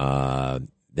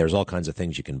 There's all kinds of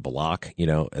things you can block.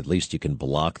 At least you can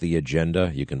block the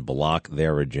agenda. You can block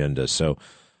their agenda. So,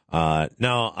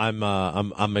 no, I'm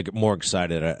more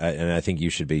excited, and I think you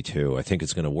should be too. I think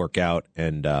it's going to work out.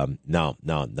 And no,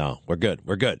 we're good.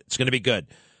 It's going to be good.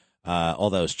 All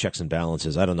those checks and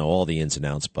balances. I don't know all the ins and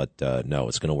outs, but no,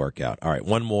 it's going to work out. All right,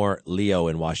 one more. Leo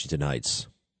in Washington Heights.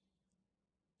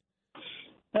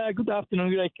 Good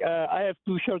afternoon, Greg. I have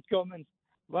two short comments.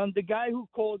 One, the guy who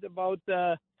called about,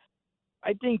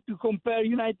 I think, to compare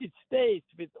United States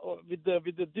with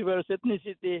the diverse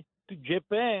ethnicity to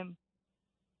Japan.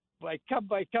 By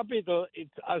capital,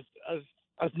 it's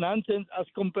as nonsense as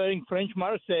comparing French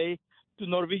Marseille to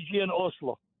Norwegian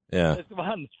Oslo. Yeah. That's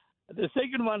one. The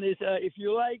second one is if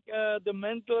you like the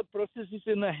mental processes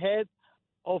in the head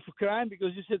of crime,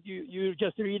 because you said you're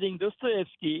just reading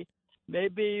Dostoevsky,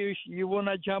 maybe you want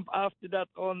to jump after that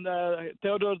on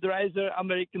Theodore Dreiser,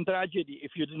 American Tragedy,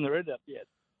 if you didn't read that yet.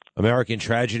 American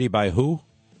Tragedy by who?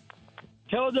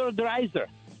 Theodore Dreiser.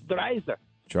 Dreiser.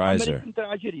 American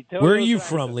Tragedy. Where are you Dreiser.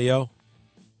 from, Leo?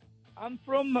 I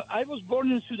was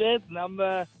born in Sudan.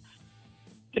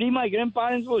 Three of my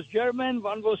grandparents was German,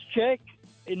 one was Czech.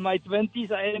 In my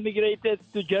 20s, I emigrated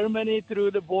to Germany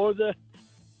through the border.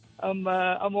 I'm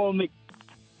all mixed.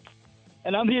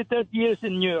 And I'm here 30 years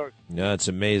in New York. Yeah, it's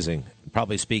amazing.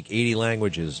 Probably speak 80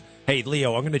 languages. Hey,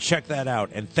 Leo, I'm going to check that out.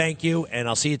 And thank you, and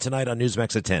I'll see you tonight on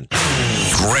Newsmax at 10.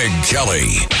 Greg Kelly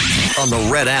on the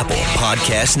Red Apple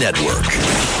Podcast Network.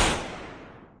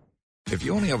 If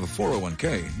you only have a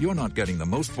 401k, you're not getting the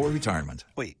most for retirement.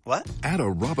 Wait, what? Add a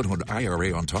Robinhood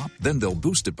IRA on top, then they'll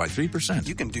boost it by 3%.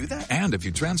 You can do that? And if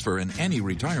you transfer in any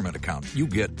retirement account, you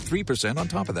get 3% on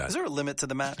top of that. Is there a limit to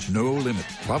the match? No limit.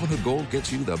 Robinhood Gold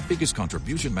gets you the biggest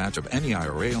contribution match of any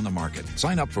IRA on the market.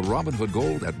 Sign up for Robinhood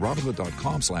Gold at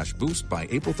Robinhood.com/boost by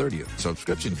April 30th.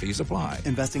 Subscription fees apply.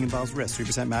 Investing involves risk.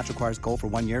 3% match requires gold for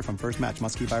 1 year from first match.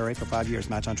 Must keep IRA for 5 years.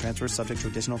 Match on transfers subject to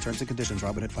additional terms and conditions.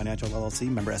 Robinhood Financial LLC,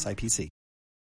 member SIPC.